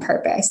sound on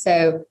purpose.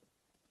 So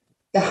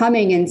the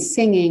humming and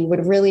singing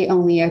would really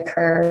only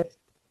occur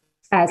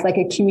as like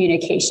a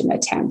communication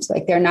attempt.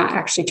 Like they're not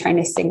actually trying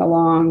to sing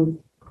along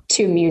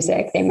to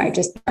music. They might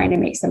just be trying to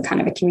make some kind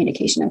of a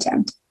communication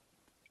attempt.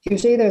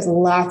 Usually there's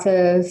lots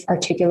of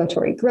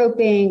articulatory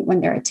groping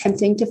when they're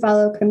attempting to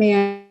follow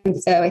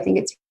command. So I think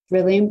it's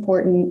really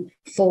important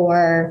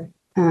for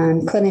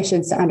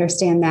clinicians to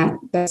understand that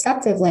the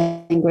receptive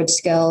language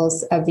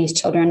skills of these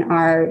children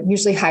are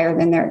usually higher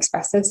than their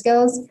expressive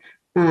skills.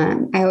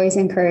 I always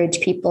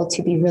encourage people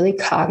to be really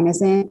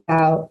cognizant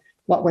about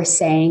what we're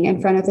saying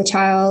in front of the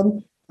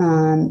child,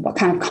 what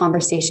kind of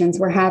conversations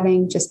we're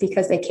having. Just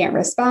because they can't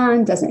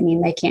respond doesn't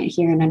mean they can't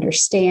hear and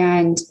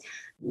understand.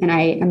 And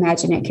I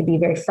imagine it could be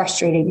very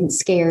frustrating and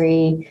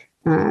scary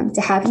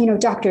to have,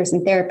 doctors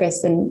and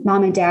therapists and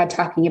mom and dad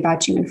talking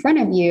about you in front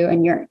of you,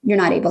 and you're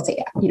not able to,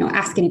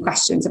 ask any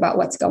questions about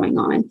what's going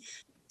on.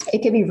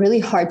 It can be really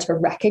hard to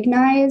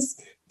recognize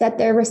that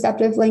their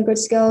receptive language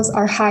skills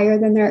are higher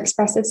than their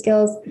expressive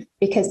skills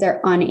because they're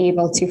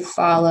unable to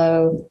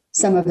follow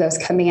some of those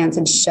commands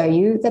and show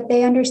you that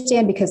they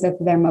understand because of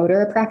their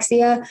motor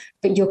apraxia.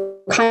 But you'll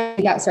kind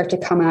of that start to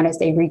come out as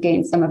they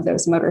regain some of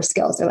those motor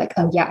skills. They're like,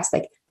 oh yes,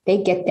 like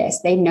they get this,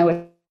 they know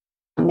it,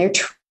 and they're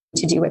trying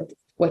to do what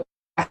you're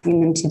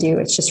asking them to do.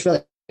 It's just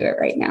really do it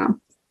right now.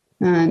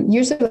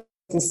 Usually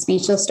the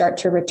speech will start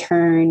to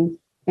return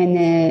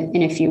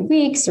in a few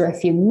weeks or a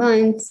few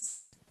months.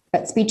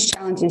 But speech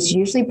challenges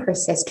usually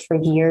persist for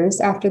years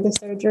after the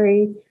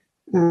surgery.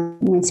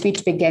 When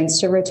speech begins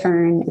to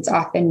return, it's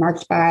often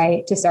marked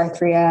by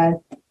dysarthria.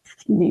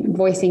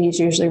 Voicing is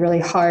usually really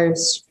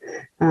harsh,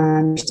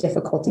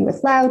 difficulty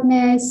with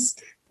loudness.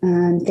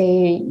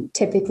 They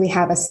typically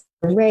have a slow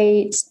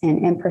rate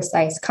and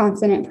imprecise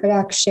consonant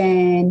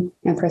production,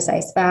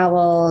 imprecise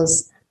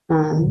vowels,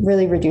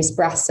 really reduced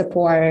breath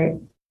support.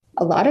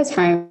 A lot of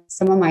times,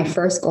 some of my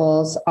first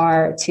goals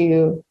are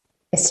to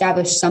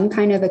establish some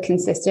kind of a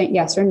consistent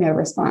yes or no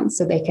response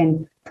so they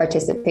can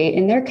participate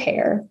in their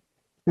care.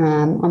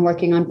 I'm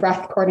working on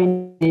breath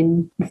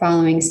coordination,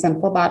 following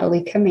simple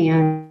bodily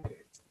command,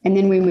 and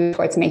then we move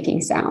towards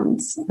making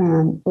sounds.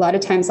 A lot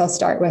of times I'll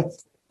start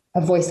with a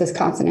voiceless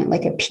consonant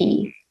like a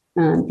P,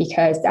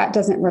 because that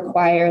doesn't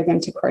require them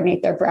to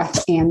coordinate their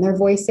breath and their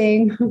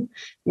voicing,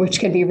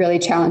 which can be really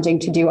challenging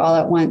to do all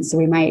at once. So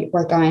we might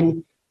work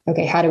on,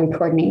 okay, how do we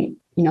coordinate,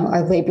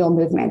 our labial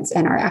movements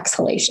and our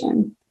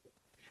exhalation?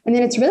 And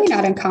then it's really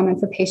not uncommon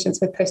for patients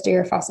with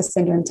posterior fossa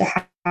syndrome to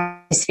have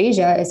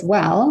dysphagia as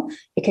well.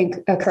 It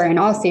can occur in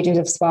all stages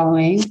of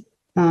swallowing.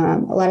 A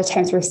lot of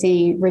times we're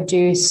seeing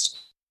reduced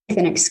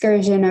and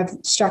excursion of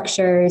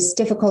structures,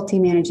 difficulty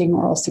managing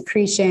oral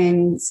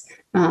secretions,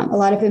 a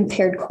lot of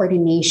impaired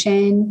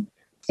coordination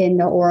in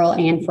the oral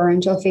and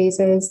pharyngeal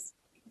phases.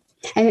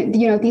 And,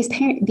 these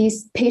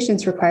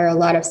patients require a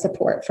lot of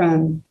support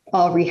from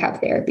all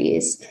rehab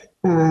therapies.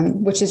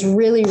 Which is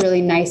really,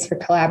 really nice for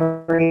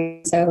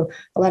collaboration. So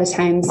a lot of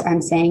times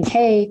I'm saying,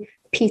 hey,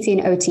 PT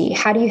and OT,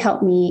 how do you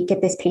help me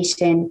get this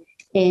patient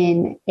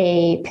in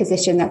a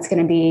position that's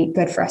going to be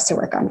good for us to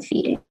work on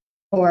feeding?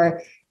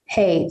 Or,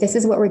 hey, this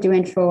is what we're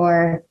doing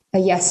for a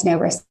yes-no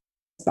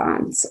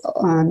response.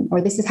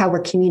 Or this is how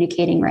we're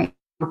communicating right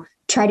now.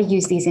 Try to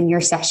use these in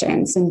your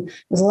sessions. And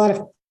there's a lot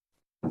of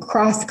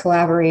cross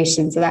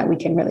collaboration so that we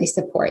can really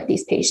support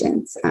these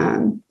patients.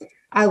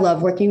 I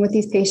love working with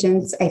these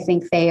patients. I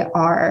think they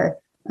are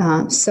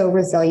so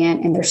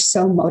resilient and they're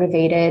so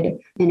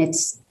motivated, and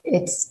it's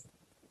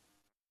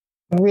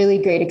a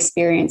really great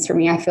experience for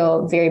me. I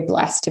feel very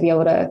blessed to be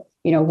able to,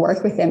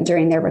 work with them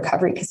during their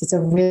recovery because it's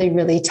a really,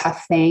 really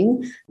tough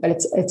thing, but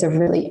it's a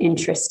really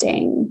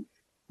interesting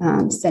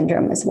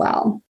syndrome as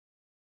well.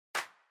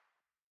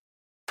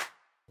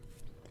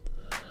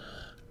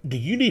 Do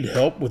you need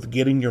help with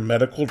getting your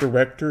medical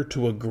director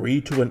to agree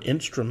to an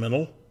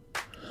instrumental?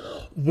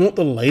 Want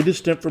the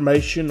latest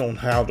information on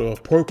how to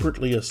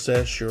appropriately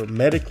assess your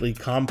medically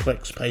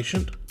complex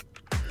patient?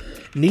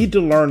 Need to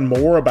learn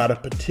more about a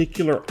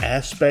particular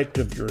aspect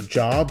of your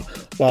job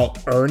while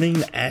earning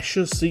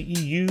ASHA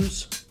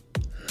CEUs?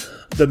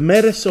 The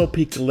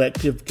MedSLP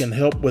Collective can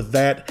help with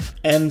that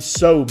and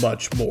so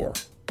much more.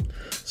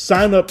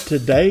 Sign up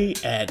today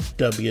at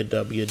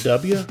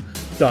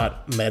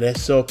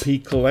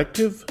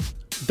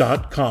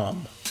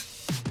www.medslpcollective.com.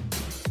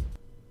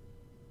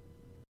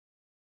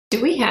 Do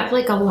we have a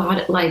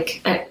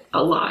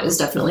lot is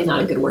definitely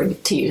not a good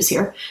word to use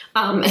here.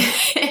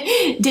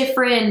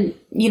 Different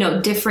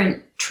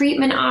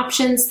treatment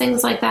options,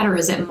 things like that, or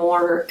is it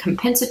more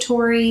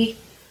compensatory?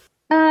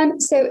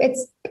 So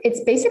it's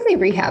basically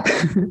rehab.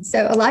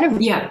 So a lot of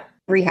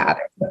rehab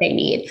is what they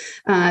need.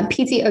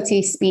 PT,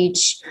 OT,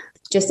 speech,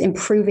 just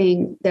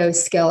improving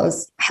those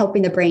skills,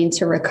 helping the brain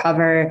to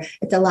recover.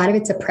 A lot of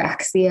it's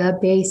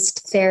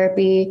apraxia-based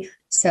therapy.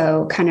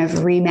 So kind of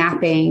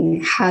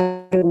remapping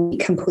how do we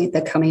complete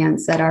the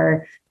commands that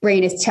our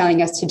brain is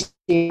telling us to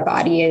do. Our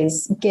body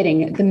is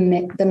getting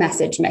the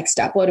message mixed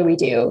up. What do we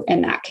do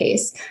in that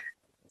case?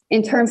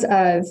 In terms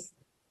of,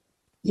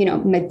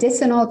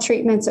 medicinal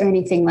treatments or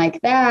anything like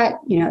that,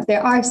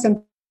 there are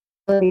some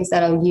facilities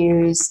that'll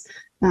use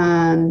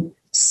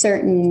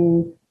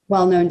certain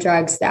well-known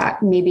drugs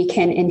that maybe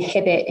can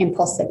inhibit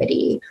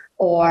impulsivity,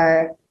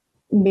 or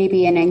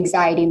maybe an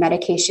anxiety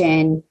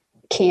medication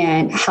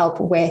can help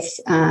with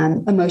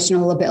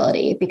emotional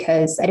lability,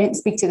 because I didn't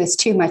speak to this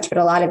too much, but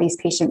a lot of these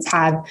patients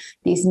have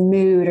these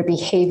mood or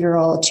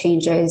behavioral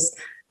changes,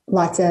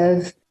 lots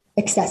of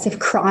excessive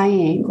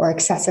crying or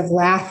excessive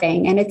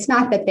laughing. And it's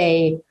not that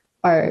they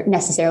are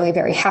necessarily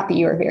very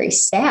happy or very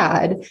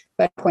sad,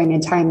 but at a point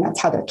in time,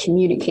 that's how they're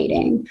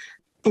communicating.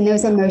 And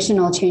those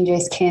emotional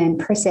changes can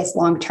persist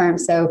long term.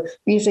 So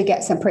we usually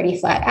get some pretty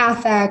flat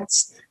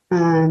affect,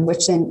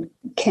 which then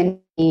can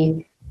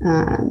be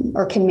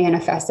or can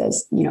manifest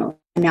as,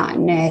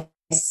 monotonous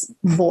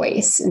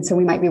voice. And so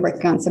we might be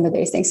working on some of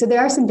those things. So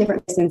there are some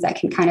different medicines that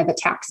can kind of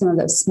attack some of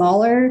those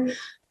smaller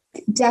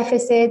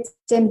deficits,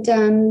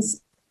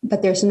 symptoms,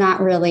 but there's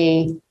not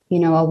really,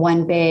 a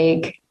one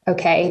big,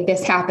 okay,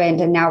 this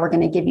happened and now we're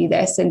going to give you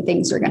this and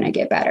things are going to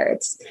get better.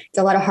 It's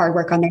a lot of hard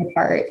work on their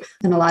part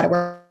and a lot of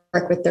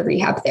work with the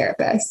rehab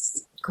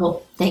therapists.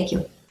 Cool. Thank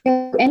you.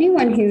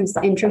 Anyone who's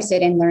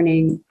interested in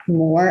learning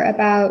more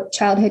about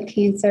childhood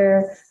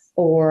cancer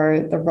or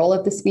the role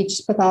of the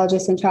speech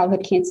pathologist in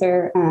childhood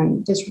cancer,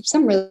 just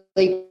some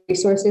really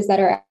resources that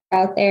are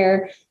out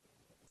there.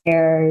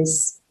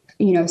 There's,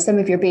 some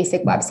of your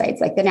basic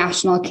websites like the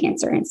National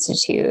Cancer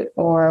Institute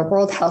or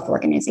World Health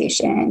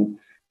Organization.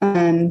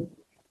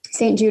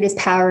 St. Jude is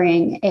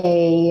powering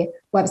a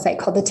website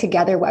called the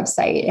Together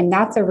website, and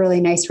that's a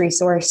really nice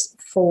resource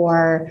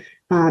for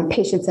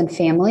patients and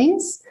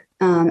families,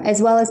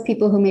 as well as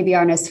people who maybe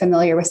aren't as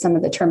familiar with some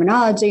of the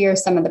terminology or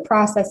some of the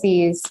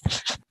processes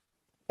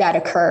that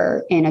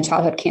occur in a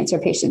childhood cancer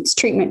patient's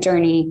treatment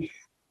journey.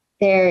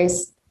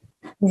 There's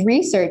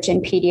research in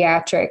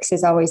pediatrics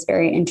is always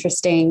very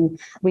interesting.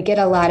 We get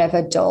a lot of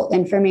adult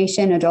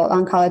information, adult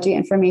oncology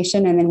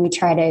information, and then we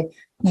try to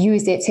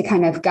use it to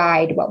kind of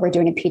guide what we're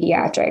doing in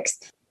pediatrics.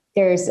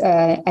 There's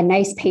a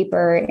nice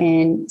paper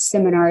in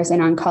Seminars in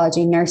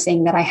Oncology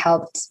Nursing that I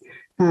helped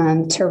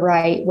to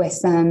write with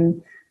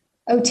some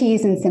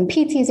OTs and some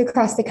PTs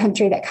across the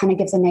country that kind of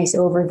gives a nice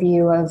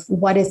overview of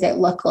what does it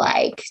look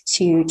like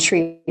to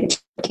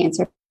treat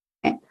cancer.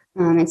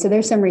 And so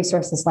there's some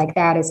resources like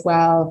that as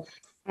well.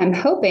 I'm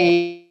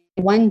hoping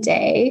one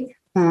day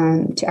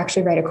to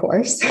actually write a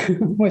course,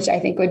 which I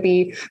think would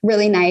be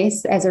really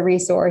nice as a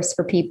resource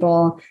for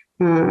people.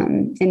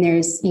 And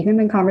there's even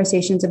been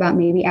conversations about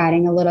maybe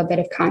adding a little bit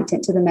of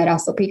content to the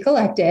MedSLP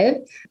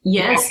Collective.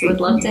 Yes,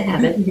 would love to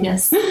have it.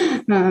 Yes.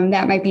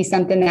 That might be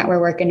something that we're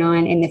working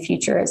on in the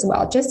future as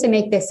well, just to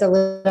make this a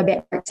little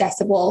bit more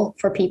accessible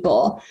for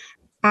people.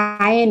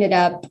 I ended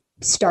up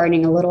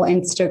starting a little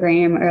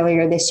Instagram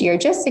earlier this year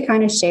just to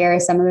kind of share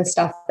some of the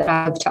stuff that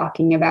I'm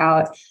talking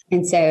about.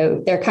 And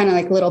so they're kind of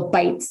like little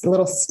bites,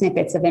 little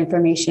snippets of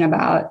information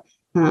about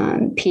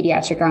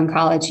pediatric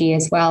oncology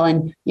as well.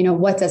 And,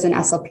 what does an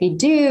SLP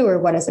do or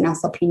what does an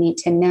SLP need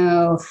to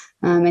know?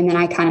 And then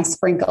I kind of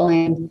sprinkle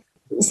in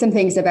some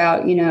things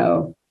about,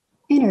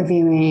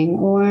 interviewing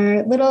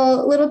or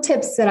little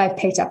tips that I've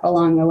picked up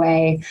along the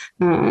way.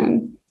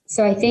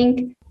 So I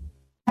think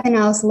nothing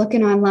else,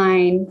 looking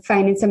online,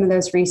 finding some of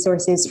those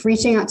resources,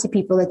 reaching out to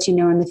people that you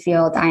know in the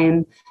field. I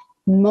am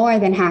more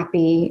than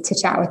happy to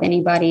chat with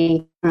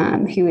anybody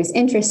who is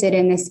interested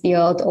in this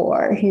field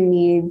or who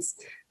needs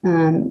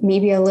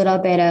maybe a little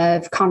bit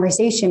of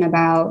conversation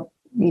about,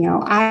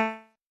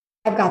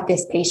 I've got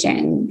this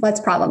patient, let's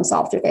problem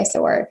solve through this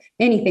or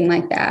anything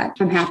like that.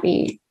 I'm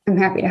happy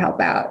to help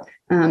out.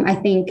 I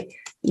think,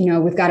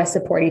 we've got to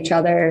support each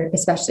other,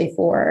 especially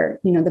for,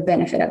 the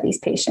benefit of these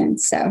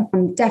patients. So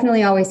I'm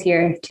definitely always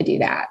here to do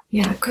that.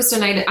 Yeah.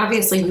 Kristen,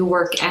 obviously you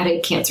work at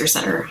a cancer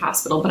center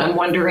hospital, but I'm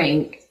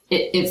wondering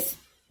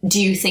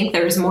do you think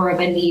there's more of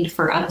a need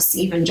for us,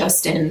 even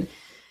just in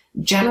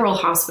general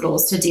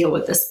hospitals, to deal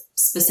with this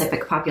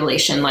specific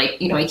population?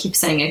 Like, I keep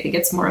saying, I think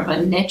it's more of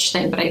a niche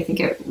thing, but I think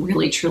it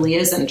really truly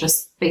is. And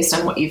just based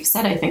on what you've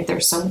said, I think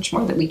there's so much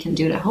more that we can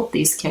do to help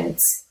these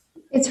kids.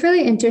 It's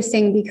really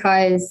interesting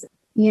because,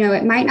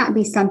 it might not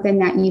be something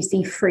that you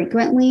see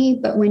frequently,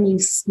 but when you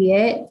see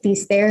it,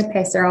 these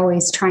therapists are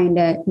always trying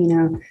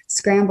to,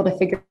 scramble to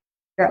figure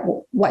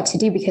out what to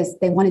do because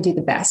they want to do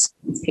the best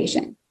for this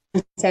patient.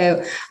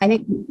 So I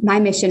think my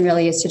mission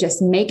really is to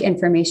just make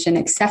information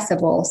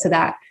accessible so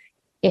that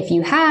if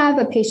you have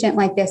a patient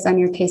like this on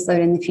your caseload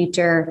in the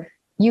future,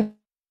 you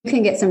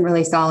can get some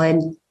really solid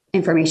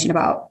information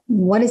about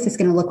what is this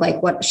going to look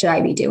like? What should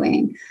I be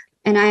doing?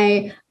 And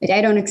I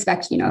don't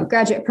expect,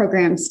 graduate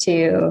programs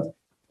to,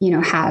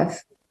 have,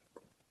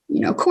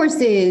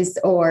 courses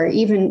or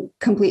even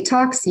complete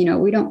talks.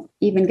 We don't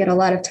even get a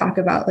lot of talk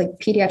about like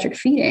pediatric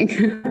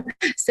feeding.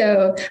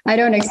 So I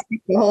don't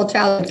expect the whole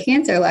childhood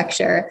cancer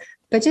lecture,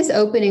 but just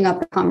opening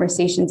up the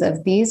conversations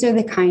of these are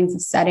the kinds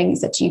of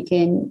settings that you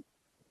can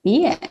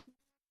be in.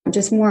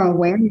 Just more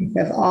awareness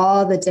of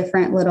all the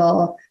different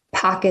little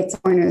pockets,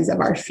 corners of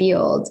our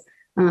field.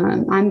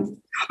 I'm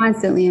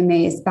constantly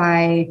amazed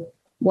by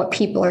what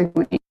people are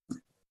doing.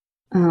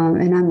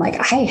 And I'm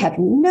like, I have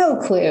no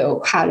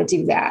clue how to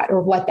do that or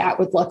what that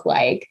would look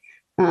like.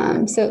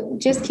 So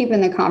just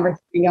keeping the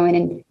conversation going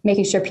and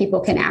making sure people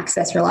can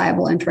access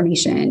reliable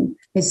information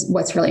is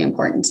what's really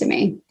important to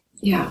me.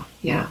 Yeah.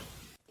 Yeah.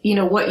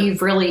 What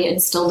you've really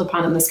instilled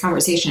upon in this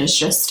conversation is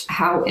just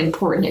how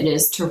important it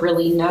is to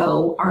really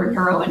know our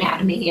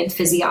neuroanatomy and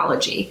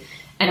physiology.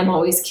 And I'm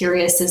always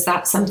curious, is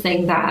that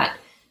something that,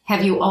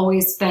 have you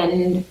always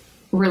been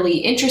really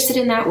interested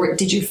in that? Or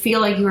did you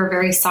feel like you were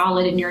very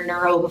solid in your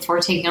neuro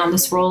before taking on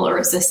this role? Or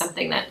is this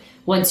something that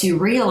once you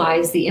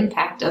realize the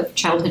impact of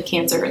childhood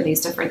cancer and these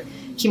different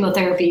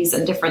chemotherapies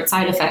and different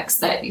side effects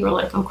that you were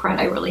like, oh crud,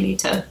 I really need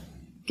to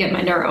get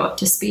my neuro up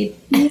to speed?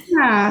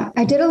 Yeah,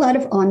 I did a lot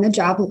of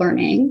on-the-job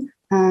learning.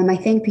 I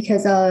think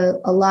because a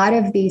lot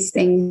of these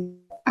things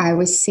I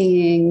was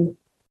seeing,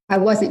 I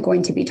wasn't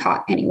going to be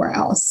taught anywhere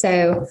else.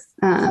 So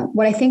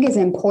what I think is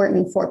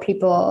important for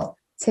people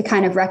to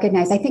kind of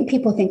recognize, I think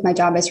people think my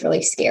job is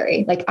really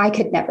scary. Like I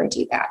could never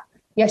do that.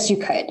 Yes, you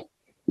could.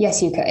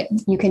 Yes, you could.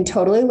 You can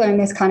totally learn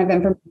this kind of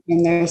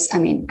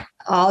information.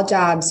 All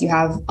jobs you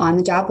have on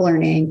the job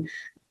learning.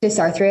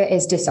 Dysarthria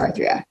is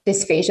dysarthria.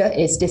 Dysphagia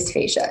is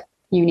dysphagia.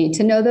 You need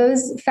to know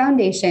those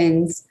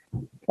foundations.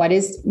 What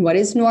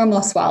is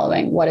normal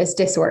swallowing? What is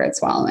disordered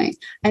swallowing?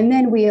 And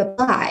then we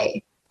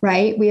apply,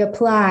 right? We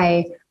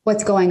apply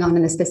what's going on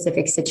in the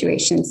specific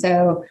situation.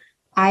 So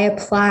I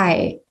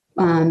apply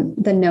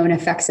the known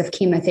effects of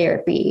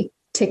chemotherapy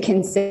to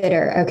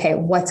consider, okay,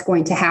 what's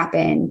going to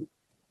happen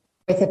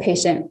with a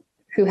patient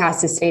who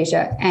has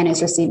dysphagia and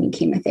is receiving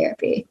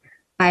chemotherapy.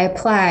 I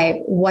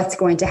apply what's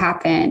going to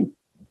happen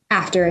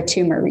after a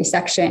tumor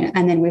resection,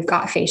 and then we've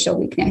got facial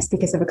weakness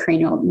because of a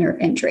cranial nerve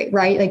injury,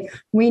 right? Like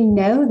we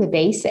know the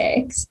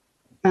basics,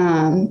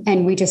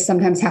 and we just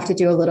sometimes have to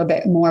do a little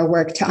bit more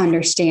work to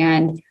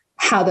understand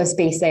how those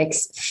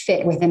basics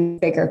fit within the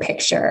bigger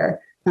picture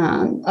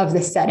of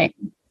the setting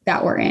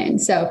that we're in.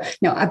 So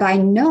no, by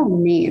no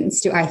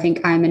means do I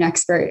think I'm an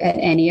expert at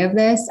any of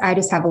this. I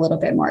just have a little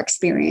bit more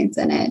experience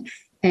in it.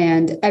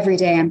 And every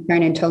day I'm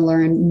trying to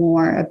learn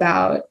more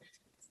about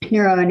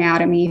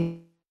neuroanatomy,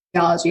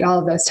 biology, all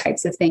of those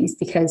types of things,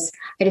 because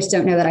I just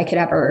don't know that I could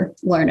ever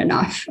learn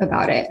enough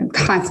about it. I'm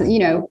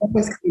constantly,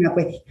 always coming up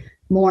with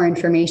more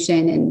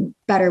information and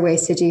better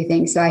ways to do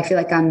things. So I feel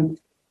like I'm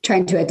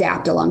trying to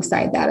adapt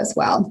alongside that as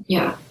well.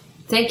 Yeah.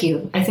 Thank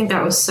you. I think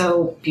that was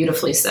so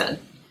beautifully said.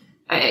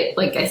 I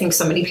think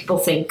so many people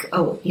think,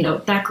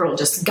 that girl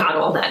just got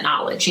all that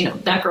knowledge.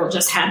 That girl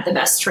just had the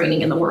best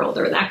training in the world,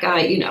 or that guy,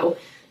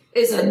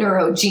 is a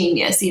neuro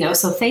genius,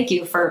 So thank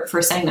you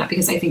for saying that,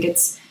 because I think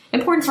it's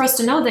important for us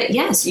to know that,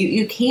 yes,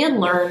 you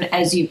can learn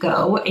as you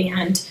go.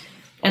 And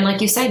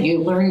like you said,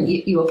 you learn,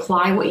 you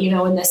apply what you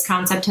know in this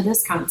concept to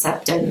this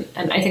concept. And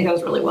I think that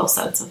was really well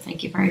said. So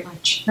thank you very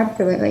much.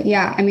 Absolutely.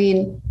 Yeah.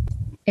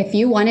 If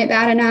you want it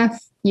bad enough,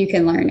 you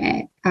can learn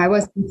it. I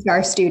was a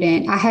star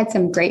student. I had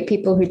some great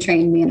people who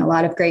trained me in a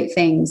lot of great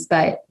things,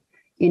 but,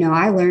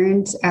 I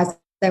learned as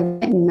I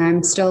went, and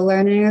I'm still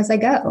learning as I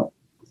go.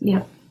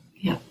 Yeah.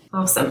 Yeah.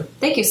 Awesome.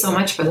 Thank you so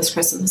much for this,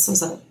 Kristen. This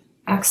was an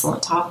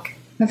excellent talk.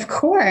 Of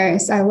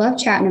course. I love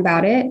chatting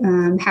about it.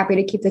 I'm happy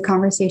to keep the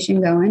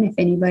conversation going if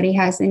anybody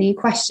has any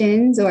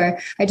questions, or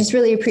I just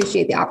really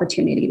appreciate the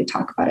opportunity to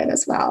talk about it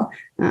as well.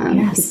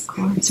 Yes, of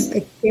course.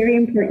 It's very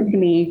important to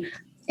me.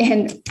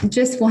 And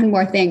just one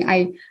more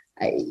thing,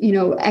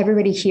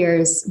 everybody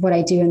hears what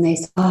I do and they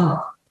say,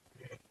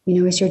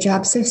 is your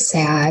job so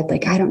sad?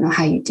 Like, I don't know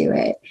how you do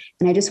it.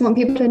 And I just want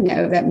people to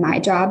know that my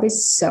job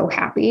is so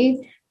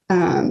happy.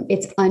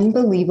 It's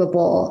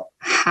unbelievable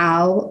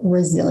how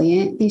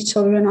resilient these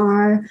children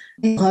are.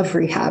 They love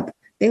rehab.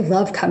 They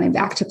love coming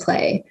back to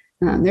play.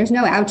 There's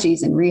no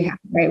ouchies in rehab,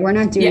 right? We're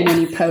not doing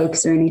any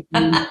pokes or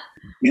anything.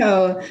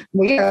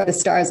 We are the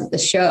stars of the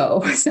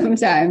show.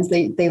 Sometimes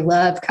they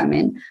love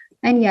coming.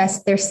 And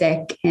yes, they're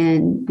sick,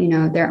 and,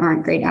 there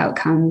aren't great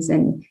outcomes,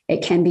 and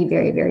it can be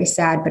very, very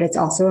sad, but it's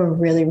also a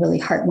really, really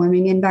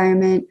heartwarming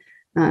environment.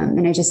 And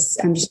I'm just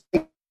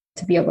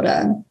to be able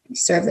to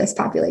serve this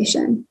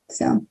population.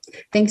 So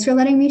thanks for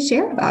letting me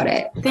share about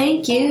it.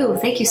 Thank you.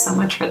 Thank you so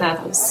much for that.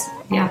 That was,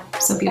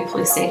 so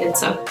beautifully stated.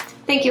 So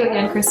thank you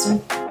again,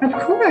 Kristen.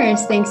 Of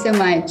course. Thanks so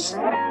much.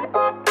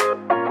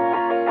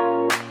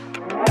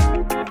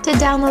 To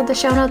download the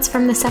show notes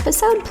from this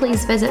episode,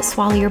 please visit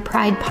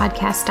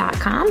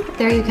swallowyourpridepodcast.com.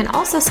 There you can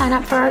also sign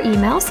up for our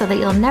email so that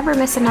you'll never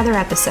miss another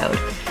episode.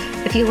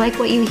 If you like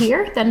what you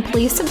hear, then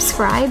please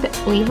subscribe,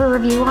 leave a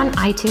review on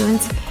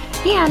iTunes,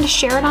 and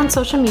share it on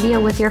social media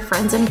with your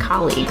friends and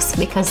colleagues,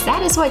 because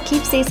that is what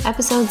keeps these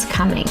episodes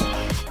coming.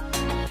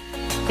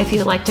 If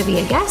you'd like to be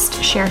a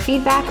guest, share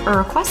feedback, or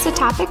request a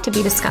topic to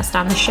be discussed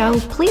on the show,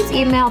 please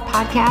email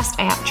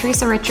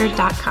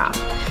podcast@teresarichard.com.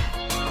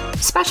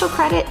 Special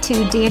credit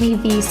to Danny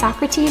V.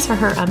 Socrates for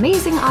her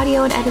amazing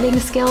audio and editing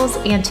skills,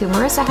 and to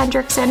Marissa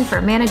Hendrickson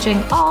for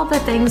managing all the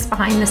things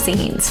behind the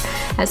scenes.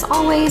 As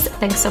always,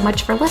 thanks so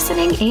much for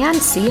listening, and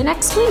see you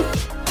next week.